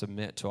won't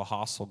submit to a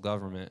hostile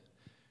government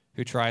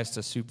who tries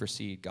to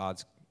supersede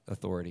God's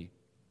authority.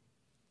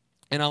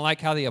 And I like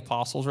how the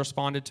apostles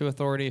responded to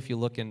authority. If you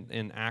look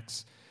in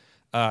Acts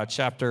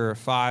chapter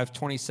 5,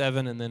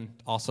 27, and then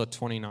also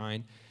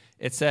 29,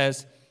 it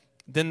says,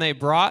 then they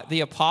brought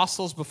the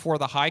apostles before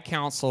the high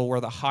council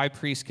where the high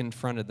priest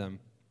confronted them.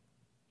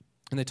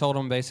 And they told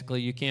them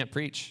basically, you can't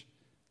preach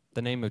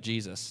the name of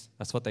Jesus.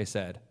 That's what they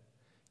said.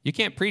 You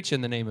can't preach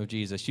in the name of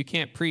Jesus. You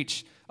can't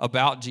preach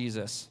about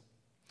Jesus.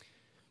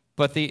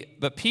 But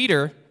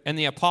Peter and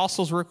the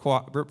apostles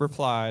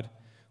replied,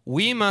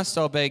 we must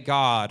obey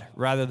God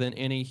rather than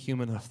any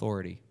human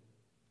authority.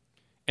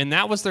 And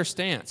that was their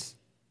stance.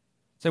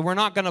 So we're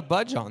not going to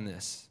budge on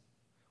this.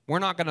 We're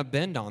not going to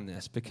bend on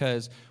this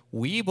because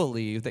we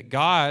believe that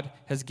God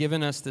has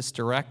given us this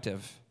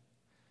directive.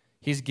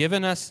 He's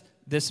given us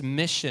this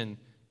mission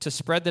to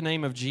spread the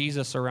name of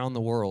Jesus around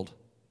the world.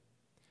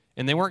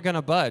 And they weren't going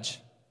to budge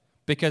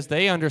because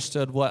they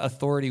understood what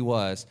authority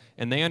was,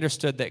 and they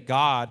understood that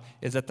God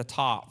is at the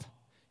top,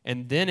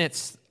 and then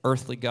it's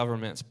earthly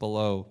governments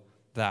below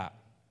that.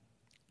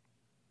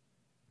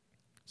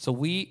 So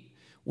we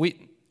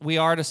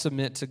are to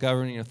submit to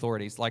governing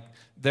authorities.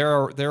 There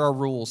are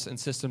rules and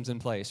systems in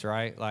place,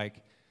 right?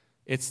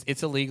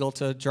 It's illegal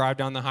to drive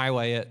down the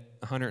highway at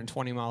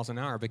 120 miles an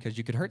hour because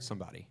you could hurt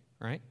somebody,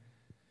 right?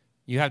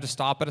 You have to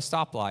stop at a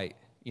stoplight.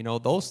 You know,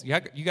 those you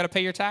got to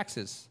pay your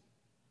taxes.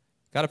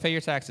 Got to pay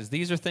your taxes.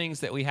 These are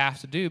things that we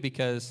have to do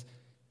because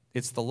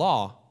it's the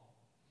law.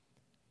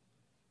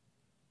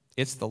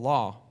 It's the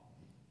law.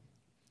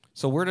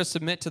 So we're to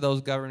submit to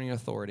those governing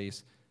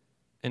authorities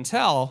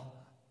until,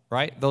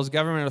 right, those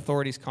government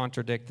authorities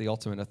contradict the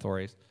ultimate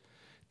authorities.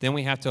 Then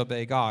we have to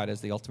obey God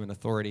as the ultimate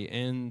authority.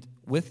 And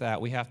with that,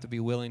 we have to be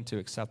willing to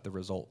accept the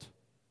result,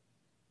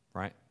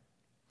 right?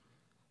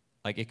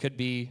 Like it could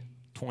be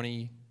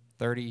 20,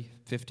 30,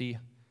 50,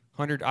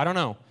 100, I don't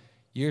know,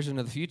 years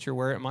into the future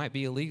where it might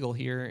be illegal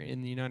here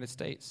in the United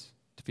States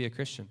to be a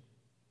Christian.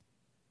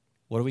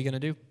 What are we going to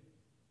do?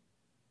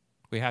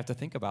 We have to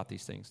think about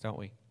these things, don't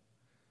we?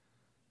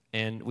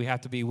 And we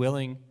have to be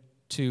willing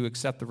to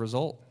accept the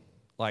result.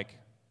 Like,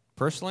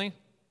 personally,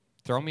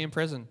 throw me in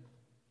prison.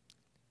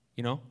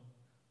 You know,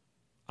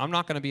 I'm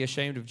not going to be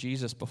ashamed of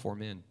Jesus before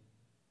men.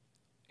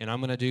 And I'm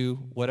going to do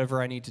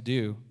whatever I need to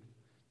do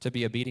to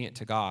be obedient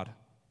to God.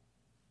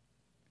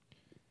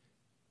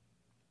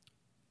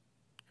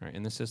 All right,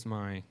 and this is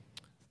my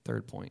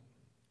third point.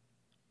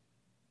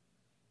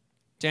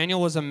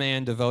 Daniel was a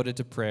man devoted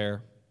to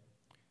prayer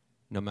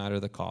no matter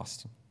the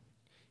cost.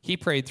 He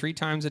prayed 3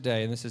 times a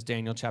day, and this is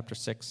Daniel chapter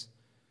 6,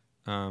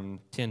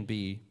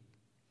 10b.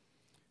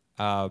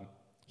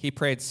 He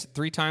prayed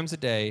 3 times a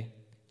day,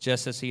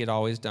 just as he had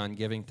always done,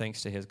 giving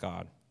thanks to his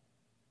God.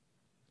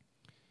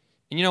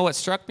 And you know what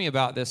struck me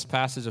about this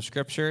passage of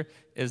Scripture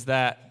is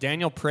that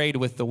Daniel prayed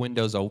with the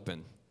windows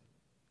open,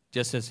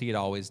 just as he had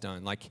always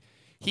done. Like,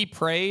 he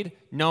prayed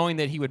knowing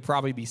that he would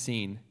probably be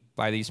seen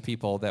by these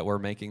people that were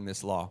making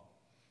this law.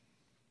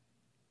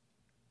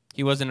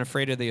 He wasn't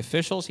afraid of the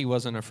officials, he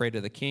wasn't afraid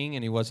of the king,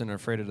 and he wasn't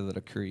afraid of the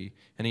decree.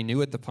 And he knew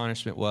what the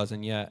punishment was,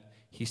 and yet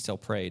he still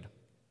prayed.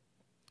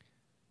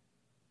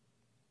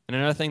 And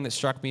another thing that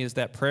struck me is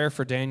that prayer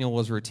for Daniel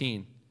was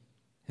routine.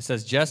 It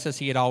says, just as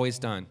he had always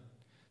done.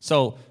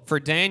 So for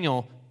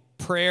Daniel,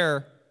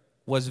 prayer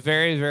was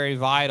very, very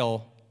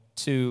vital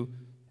to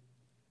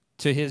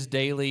his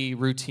daily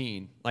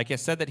routine. Like I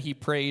said, that he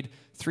prayed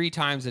 3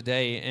 times a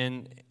day.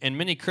 And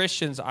many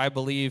Christians, I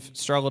believe,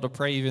 struggle to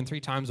pray even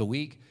 3 times a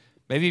week,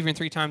 maybe even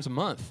 3 times a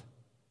month.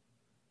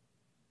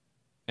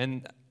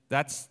 And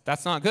that's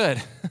not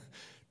good.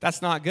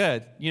 That's not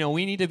good. You know,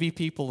 we need to be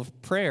people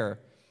of prayer.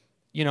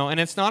 You know, and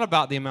it's not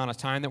about the amount of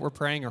time that we're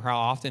praying or how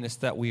often, it's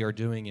that we are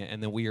doing it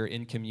and that we are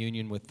in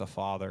communion with the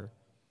Father.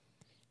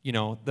 You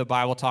know, the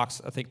Bible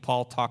talks, I think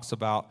Paul talks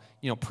about,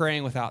 you know,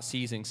 praying without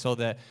ceasing, so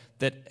that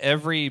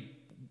every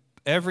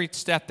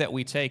step that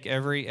we take,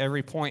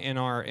 every point in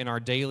our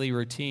daily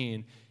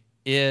routine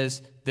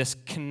is this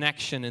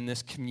connection and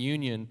this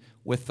communion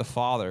with the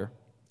Father.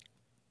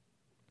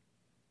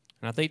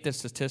 And I think the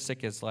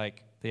statistic is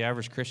like the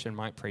average Christian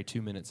might pray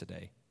 2 minutes a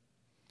day.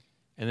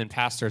 And then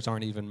pastors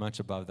aren't even much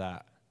above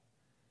that.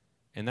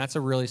 And that's a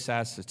really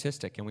sad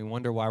statistic, and we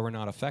wonder why we're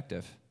not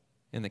effective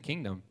in the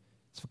kingdom.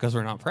 It's because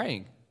we're not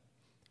praying.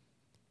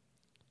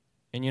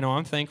 And, you know,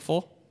 I'm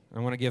thankful. I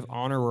want to give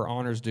honor where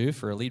honor's due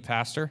for a lead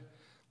pastor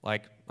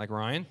like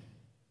Ryan.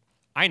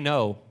 I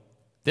know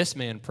this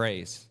man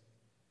prays.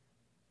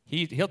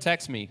 He'll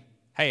text me,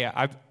 hey,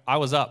 I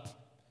was up.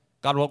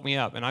 God woke me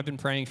up, and I've been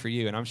praying for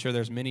you. And I'm sure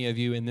there's many of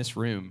you in this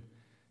room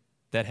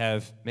that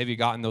have maybe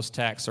gotten those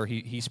texts, or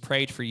he's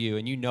prayed for you,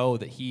 and you know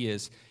that he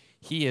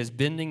is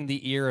bending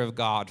the ear of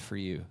God for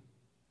you.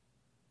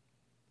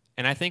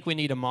 And I think we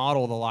need to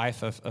model the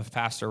life of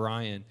Pastor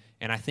Ryan,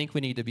 and I think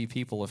we need to be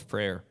people of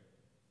prayer.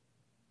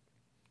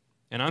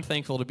 And I'm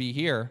thankful to be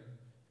here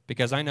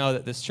because I know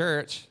that this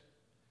church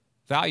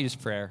values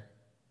prayer.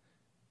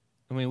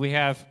 I mean, we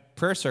have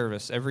prayer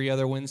service every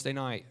other Wednesday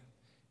night,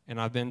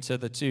 and I've been to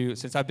the 2,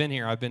 since I've been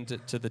here, I've been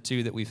to the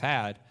 2 that we've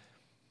had.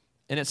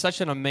 And it's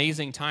such an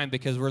amazing time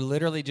because we're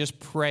literally just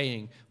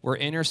praying. We're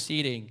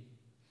interceding.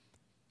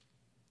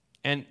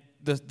 And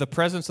the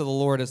presence of the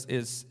Lord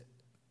is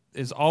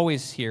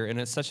always here, and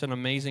it's such an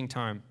amazing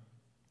time.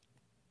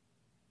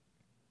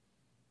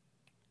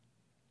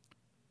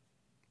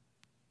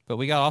 But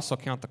we got to also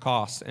count the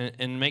costs.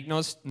 And make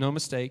no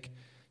mistake,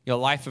 your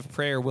life of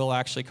prayer will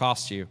actually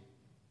cost you.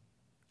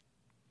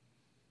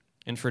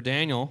 And for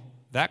Daniel,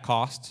 that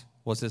cost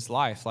was his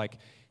life. Like,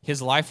 his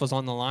life was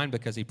on the line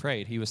because he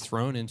prayed. He was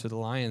thrown into the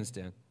lion's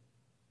den.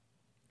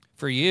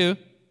 For you,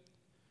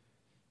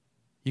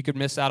 you could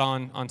miss out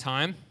on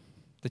time,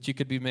 that you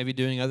could be maybe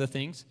doing other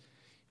things.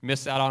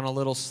 Miss out on a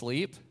little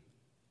sleep.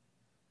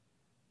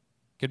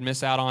 Could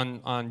miss out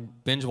on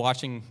binge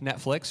watching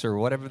Netflix or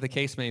whatever the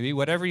case may be.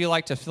 Whatever you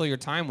like to fill your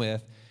time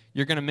with,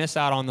 you're going to miss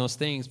out on those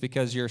things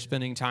because you're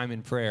spending time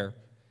in prayer.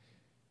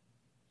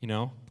 You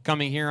know,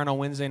 coming here on a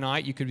Wednesday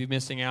night, you could be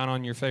missing out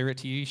on your favorite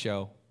TV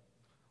show,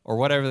 or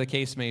whatever the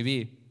case may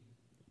be.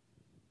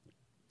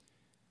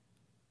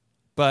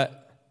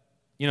 But,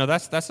 you know,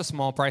 that's a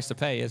small price to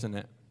pay, isn't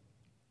it?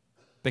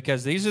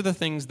 Because these are the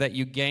things that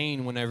you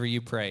gain whenever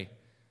you pray.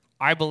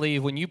 I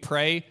believe when you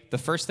pray, the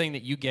first thing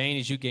that you gain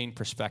is you gain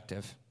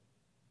perspective.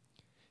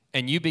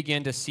 and you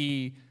begin to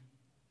see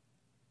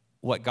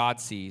what God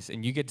sees,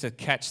 and you get to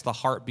catch the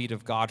heartbeat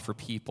of God for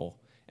people.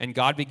 And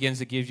God begins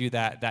to give you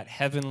that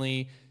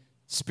heavenly,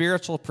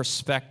 spiritual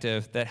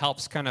perspective that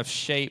helps kind of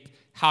shape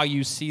how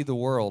you see the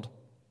world.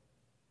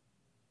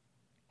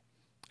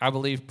 I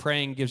believe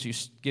praying gives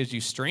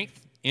you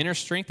strength, inner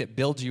strength. It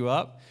builds you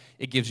up.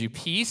 It gives you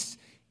peace.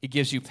 It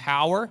gives you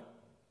power.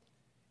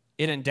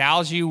 It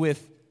endows you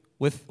with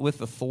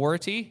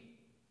authority,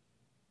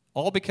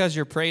 all because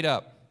you're prayed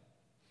up.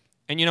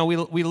 And,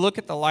 we look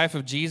at the life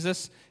of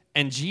Jesus,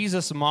 and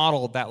Jesus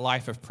modeled that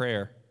life of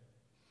prayer.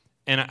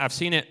 And I've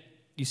seen it,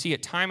 you see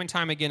it time and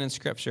time again in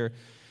Scripture.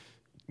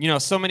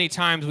 So many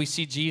times we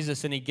see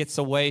Jesus and he gets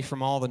away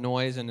from all the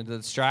noise and the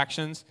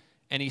distractions,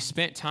 and he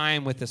spent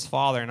time with his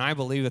Father. And I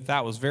believe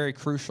that was very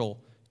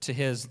crucial to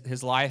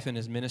his life and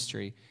his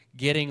ministry,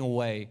 getting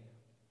away.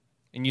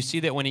 And you see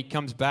that when he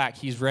comes back,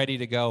 he's ready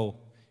to go,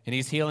 and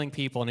he's healing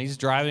people, and he's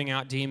driving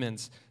out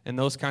demons and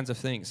those kinds of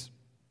things.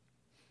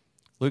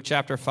 Luke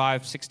chapter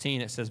 5:16,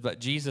 it says, "But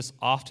Jesus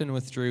often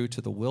withdrew to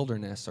the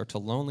wilderness," or to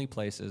lonely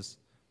places,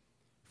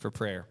 "for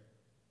prayer."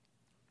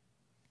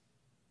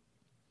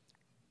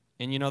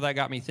 And that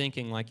got me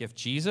thinking, like, if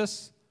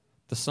Jesus,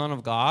 the Son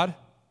of God,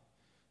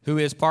 who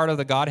is part of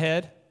the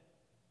Godhead,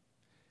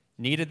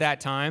 needed that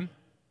time,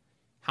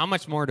 how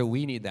much more do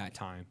we need that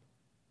time?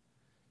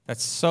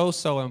 That's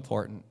so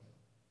important.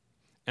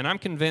 And I'm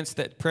convinced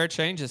that prayer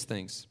changes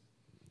things.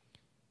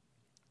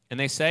 And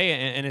they say,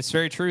 and it's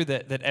very true,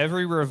 that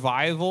every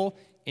revival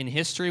in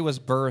history was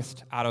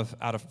birthed out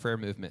of prayer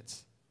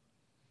movements.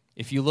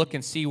 If you look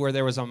and see where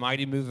there was a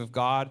mighty move of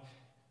God,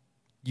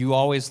 you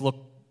always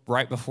look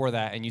right before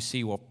that and you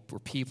see where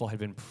people had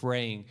been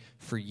praying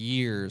for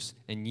years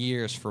and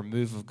years for a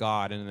move of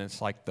God, and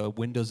it's like the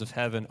windows of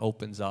heaven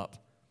opens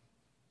up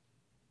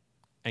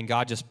and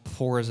God just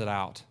pours it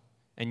out,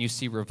 and you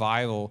see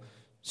revival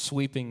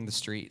sweeping the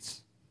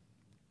streets.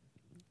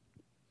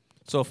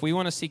 So if we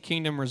want to see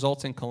kingdom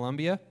results in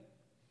Columbia,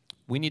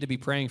 we need to be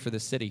praying for the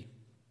city.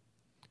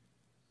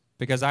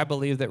 Because I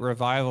believe that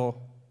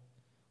revival,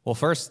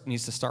 first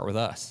needs to start with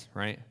us,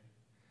 right?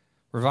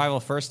 Revival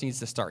first needs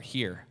to start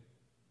here.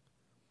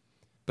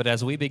 But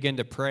as we begin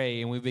to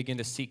pray and we begin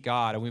to seek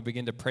God and we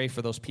begin to pray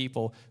for those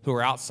people who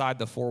are outside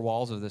the four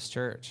walls of this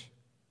church,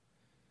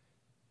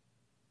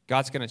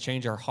 God's going to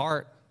change our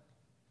heart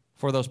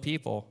for those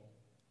people,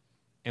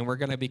 and we're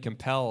going to be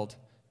compelled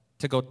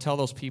to go tell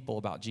those people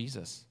about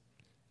Jesus.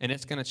 And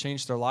it's going to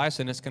change their lives,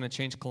 and it's going to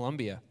change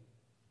Columbia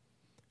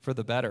for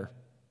the better.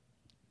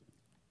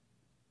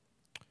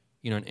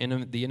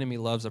 The enemy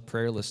loves a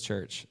prayerless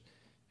church,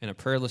 and a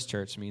prayerless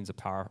church means a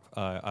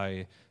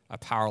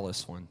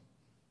powerless one.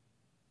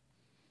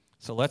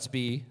 So let's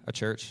be a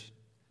church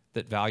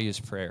that values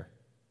prayer.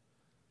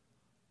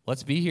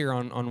 Let's be here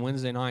on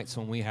Wednesday nights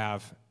when we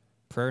have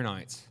prayer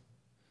nights,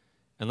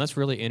 and let's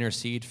really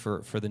intercede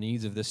for the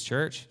needs of this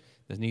church,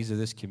 the needs of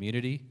this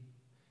community,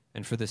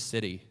 and for this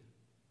city.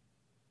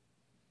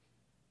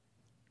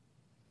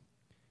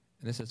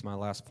 And this is my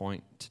last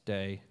point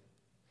today.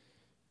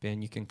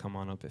 Ben, you can come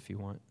on up if you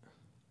want.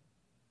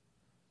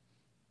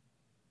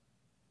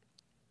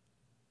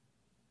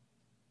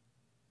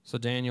 So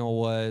Daniel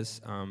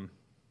was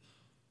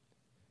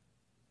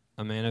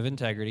a man of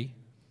integrity.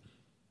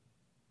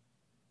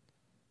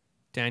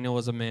 Daniel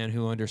was a man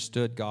who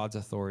understood God's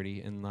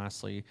authority. And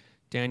lastly,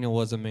 Daniel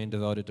was a man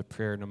devoted to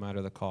prayer no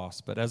matter the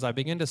cost. But as I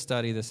began to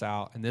study this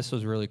out, and this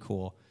was really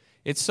cool,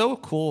 it's so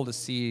cool to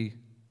see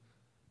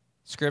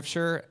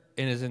Scripture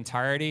in its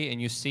entirety, and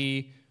you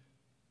see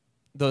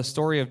the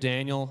story of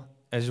Daniel.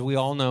 As we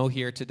all know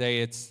here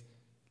today, it's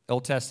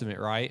Old Testament,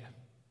 right?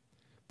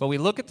 But we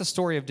look at the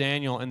story of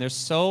Daniel, and there's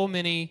so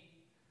many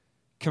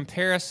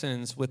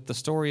comparisons with the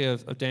story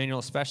of Daniel,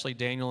 especially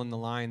Daniel in the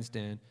lion's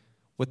den,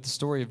 with the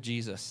story of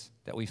Jesus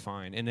that we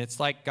find. And it's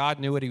like God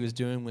knew what he was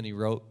doing when he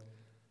wrote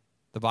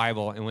the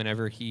Bible and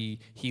whenever he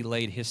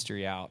laid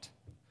history out.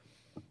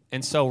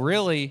 And so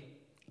really,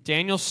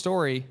 Daniel's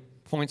story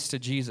points to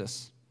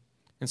Jesus.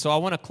 And so I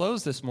want to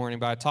close this morning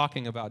by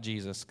talking about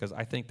Jesus, because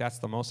I think that's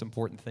the most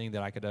important thing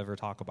that I could ever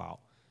talk about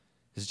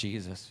is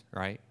Jesus,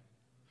 right?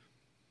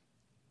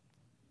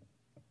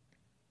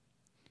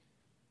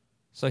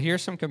 So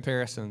here's some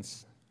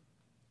comparisons.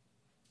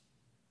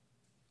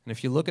 And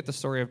if you look at the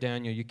story of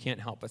Daniel, you can't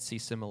help but see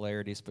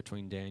similarities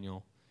between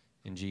Daniel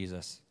and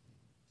Jesus.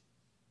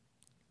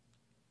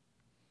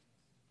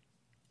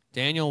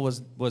 Daniel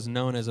was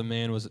known as a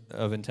man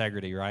of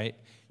integrity, right?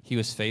 He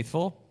was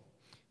faithful,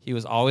 he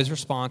was always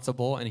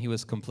responsible, and he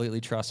was completely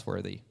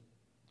trustworthy.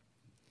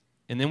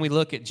 And then we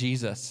look at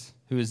Jesus,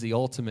 who is the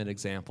ultimate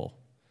example.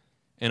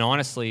 And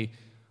honestly,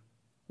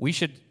 we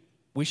should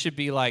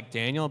be like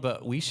Daniel,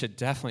 but we should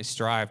definitely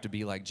strive to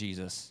be like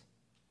Jesus.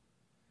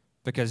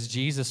 Because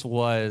Jesus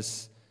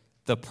was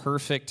the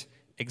perfect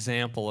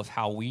example of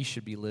how we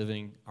should be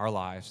living our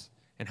lives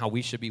and how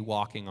we should be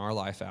walking our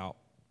life out.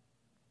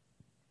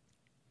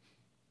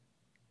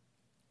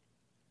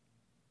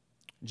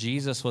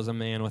 Jesus was a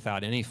man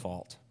without any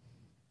fault.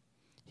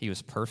 He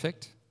was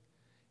perfect,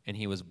 and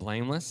he was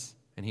blameless,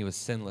 and he was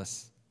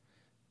sinless.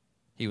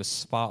 He was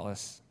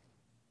spotless.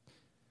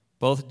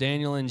 Both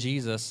Daniel and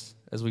Jesus,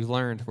 as we've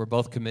learned, were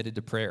both committed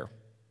to prayer.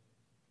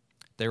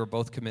 They were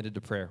both committed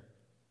to prayer.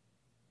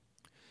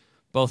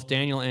 Both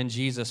Daniel and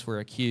Jesus were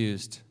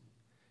accused,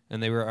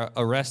 and they were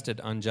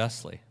arrested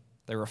unjustly.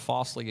 They were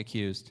falsely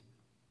accused.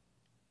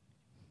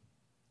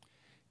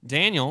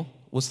 Daniel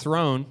was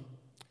thrown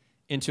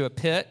into a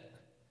pit,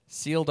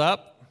 sealed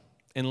up,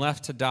 and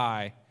left to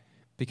die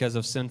because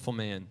of sinful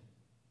man.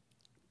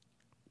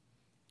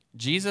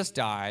 Jesus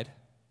died,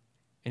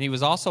 and he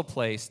was also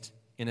placed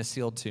in a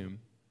sealed tomb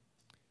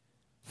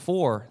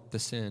for the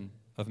sin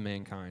of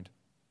mankind.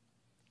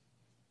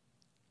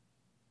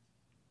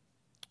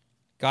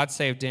 God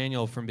saved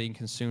Daniel from being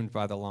consumed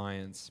by the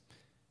lions.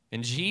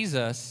 And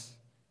Jesus,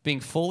 being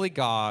fully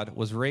God,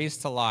 was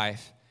raised to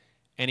life,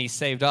 and he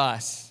saved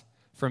us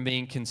from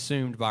being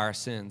consumed by our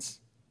sins.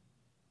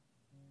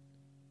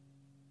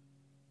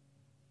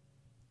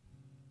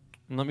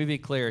 And let me be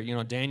clear,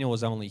 Daniel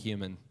was only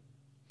human.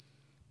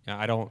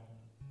 I don't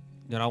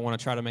want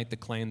to try to make the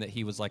claim that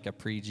he was like a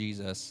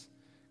pre-Jesus,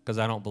 because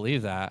I don't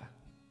believe that.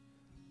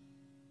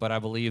 But I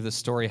believe the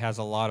story has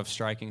a lot of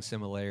striking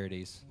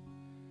similarities.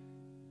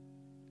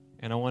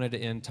 And I wanted to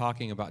end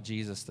talking about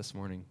Jesus this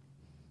morning,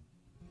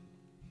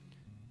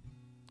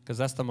 because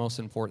that's the most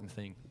important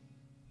thing,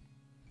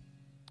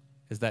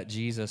 is that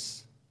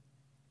Jesus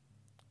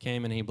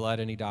came and he bled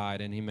and he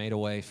died and he made a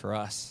way for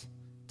us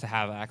to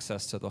have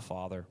access to the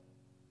Father.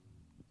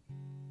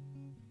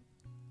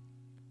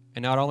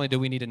 And not only do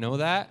we need to know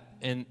that,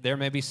 and there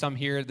may be some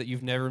here that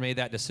you've never made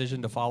that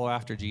decision to follow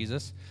after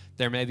Jesus.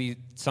 There may be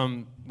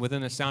some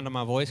within the sound of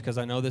my voice, because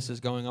I know this is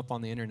going up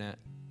on the internet,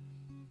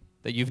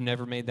 that you've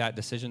never made that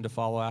decision to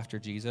follow after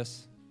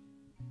Jesus.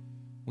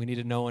 We need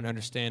to know and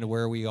understand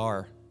where we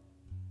are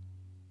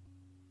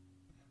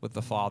with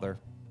the Father.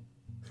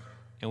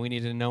 And we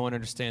need to know and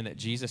understand that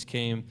Jesus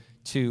came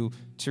to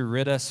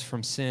rid us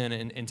from sin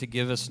and to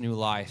give us new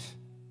life.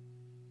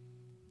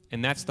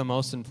 And that's the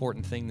most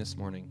important thing this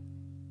morning.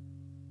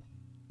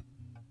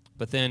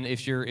 But then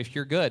if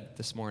you're good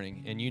this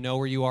morning and you know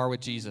where you are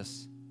with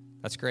Jesus,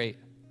 that's great.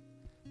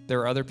 There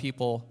are other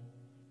people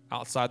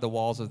outside the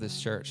walls of this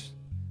church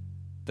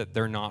that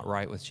they're not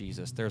right with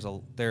Jesus.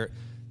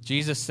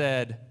 Jesus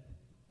said,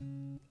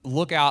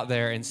 look out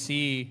there and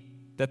see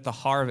that the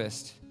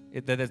harvest,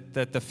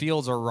 that the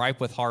fields are ripe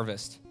with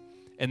harvest.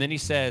 And then he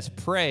says,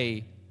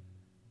 pray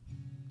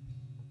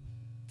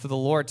to the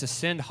Lord to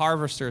send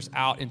harvesters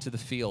out into the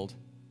field.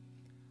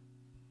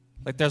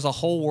 Like there's a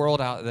whole world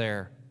out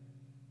there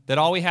that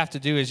all we have to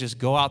do is just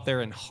go out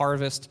there and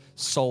harvest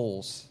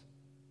souls.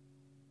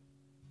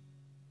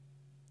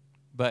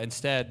 But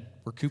instead,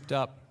 we're cooped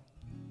up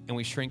and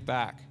we shrink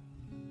back.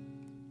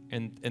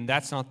 And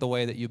that's not the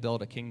way that you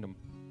build a kingdom.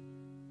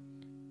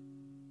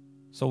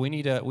 So we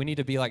need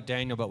to be like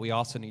Daniel, but we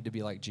also need to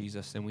be like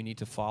Jesus, and we need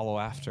to follow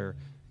after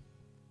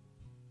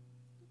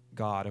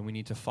God, and we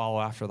need to follow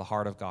after the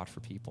heart of God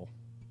for people.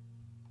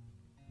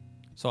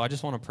 So I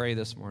just want to pray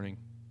this morning.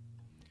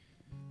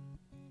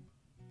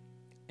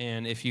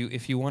 And if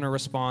you want to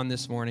respond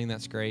this morning,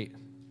 that's great.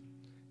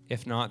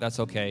 If not, that's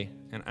okay.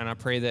 And I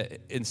pray that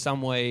in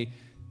some way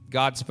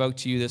God spoke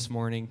to you this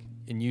morning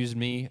and used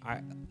me.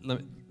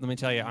 Let me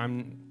tell you,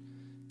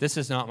 this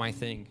is not my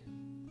thing.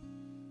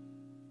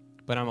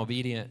 But I'm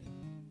obedient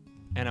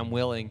and I'm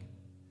willing.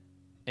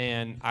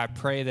 And I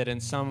pray that in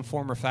some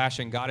form or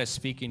fashion, God is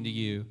speaking to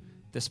you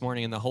this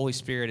morning, and the Holy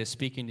Spirit is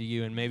speaking to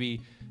you, and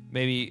maybe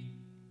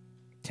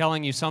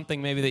telling you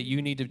something maybe that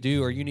you need to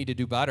do or you need to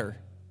do better.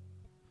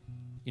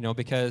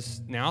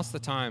 Because now's the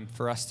time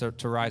for us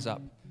to rise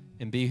up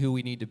and be who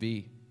we need to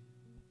be.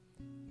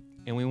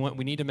 And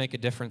we need to make a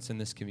difference in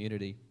this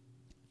community.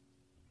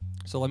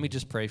 So let me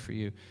just pray for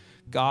you.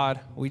 God,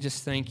 we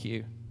just thank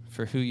you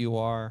for who you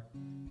are.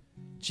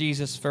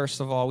 Jesus, first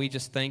of all, we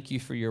just thank you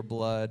for your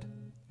blood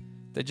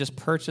that just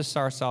purchased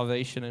our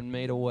salvation and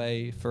made a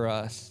way for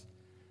us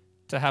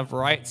to have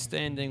right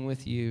standing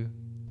with you,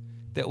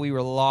 that we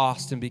were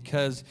lost. And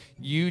because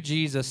you,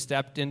 Jesus,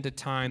 stepped into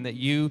time, that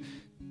you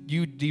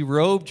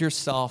derobed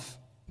yourself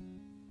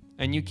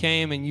and you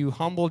came and you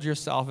humbled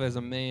yourself as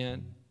a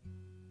man.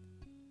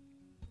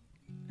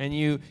 And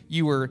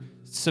you were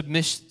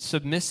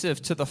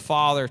submissive to the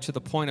Father to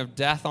the point of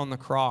death on the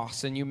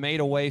cross, and you made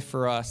a way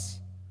for us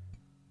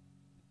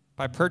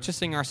by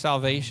purchasing our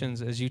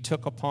salvations as you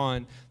took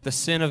upon the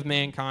sin of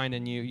mankind,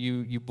 and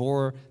you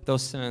bore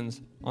those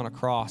sins on a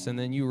cross, and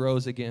then you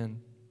rose again.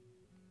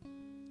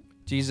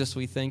 Jesus,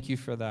 we thank you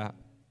for that.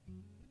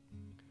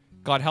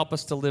 God, help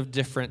us to live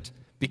different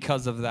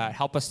because of that.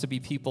 Help us to be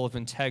people of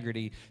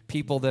integrity,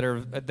 people that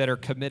are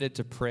committed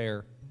to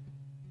prayer,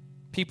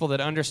 people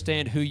that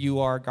understand who you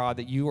are, God,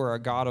 that you are a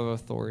God of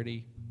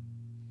authority.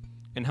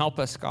 And help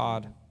us,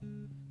 God,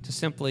 to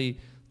simply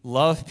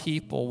love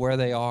people where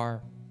they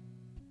are.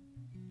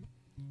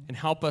 And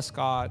help us,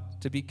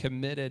 God, to be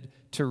committed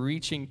to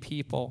reaching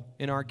people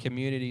in our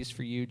communities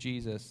for you,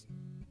 Jesus.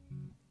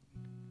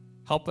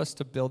 Help us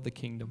to build the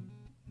kingdom.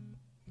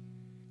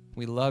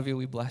 We love you,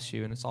 we bless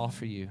you, and it's all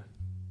for you.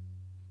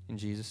 In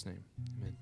Jesus' name.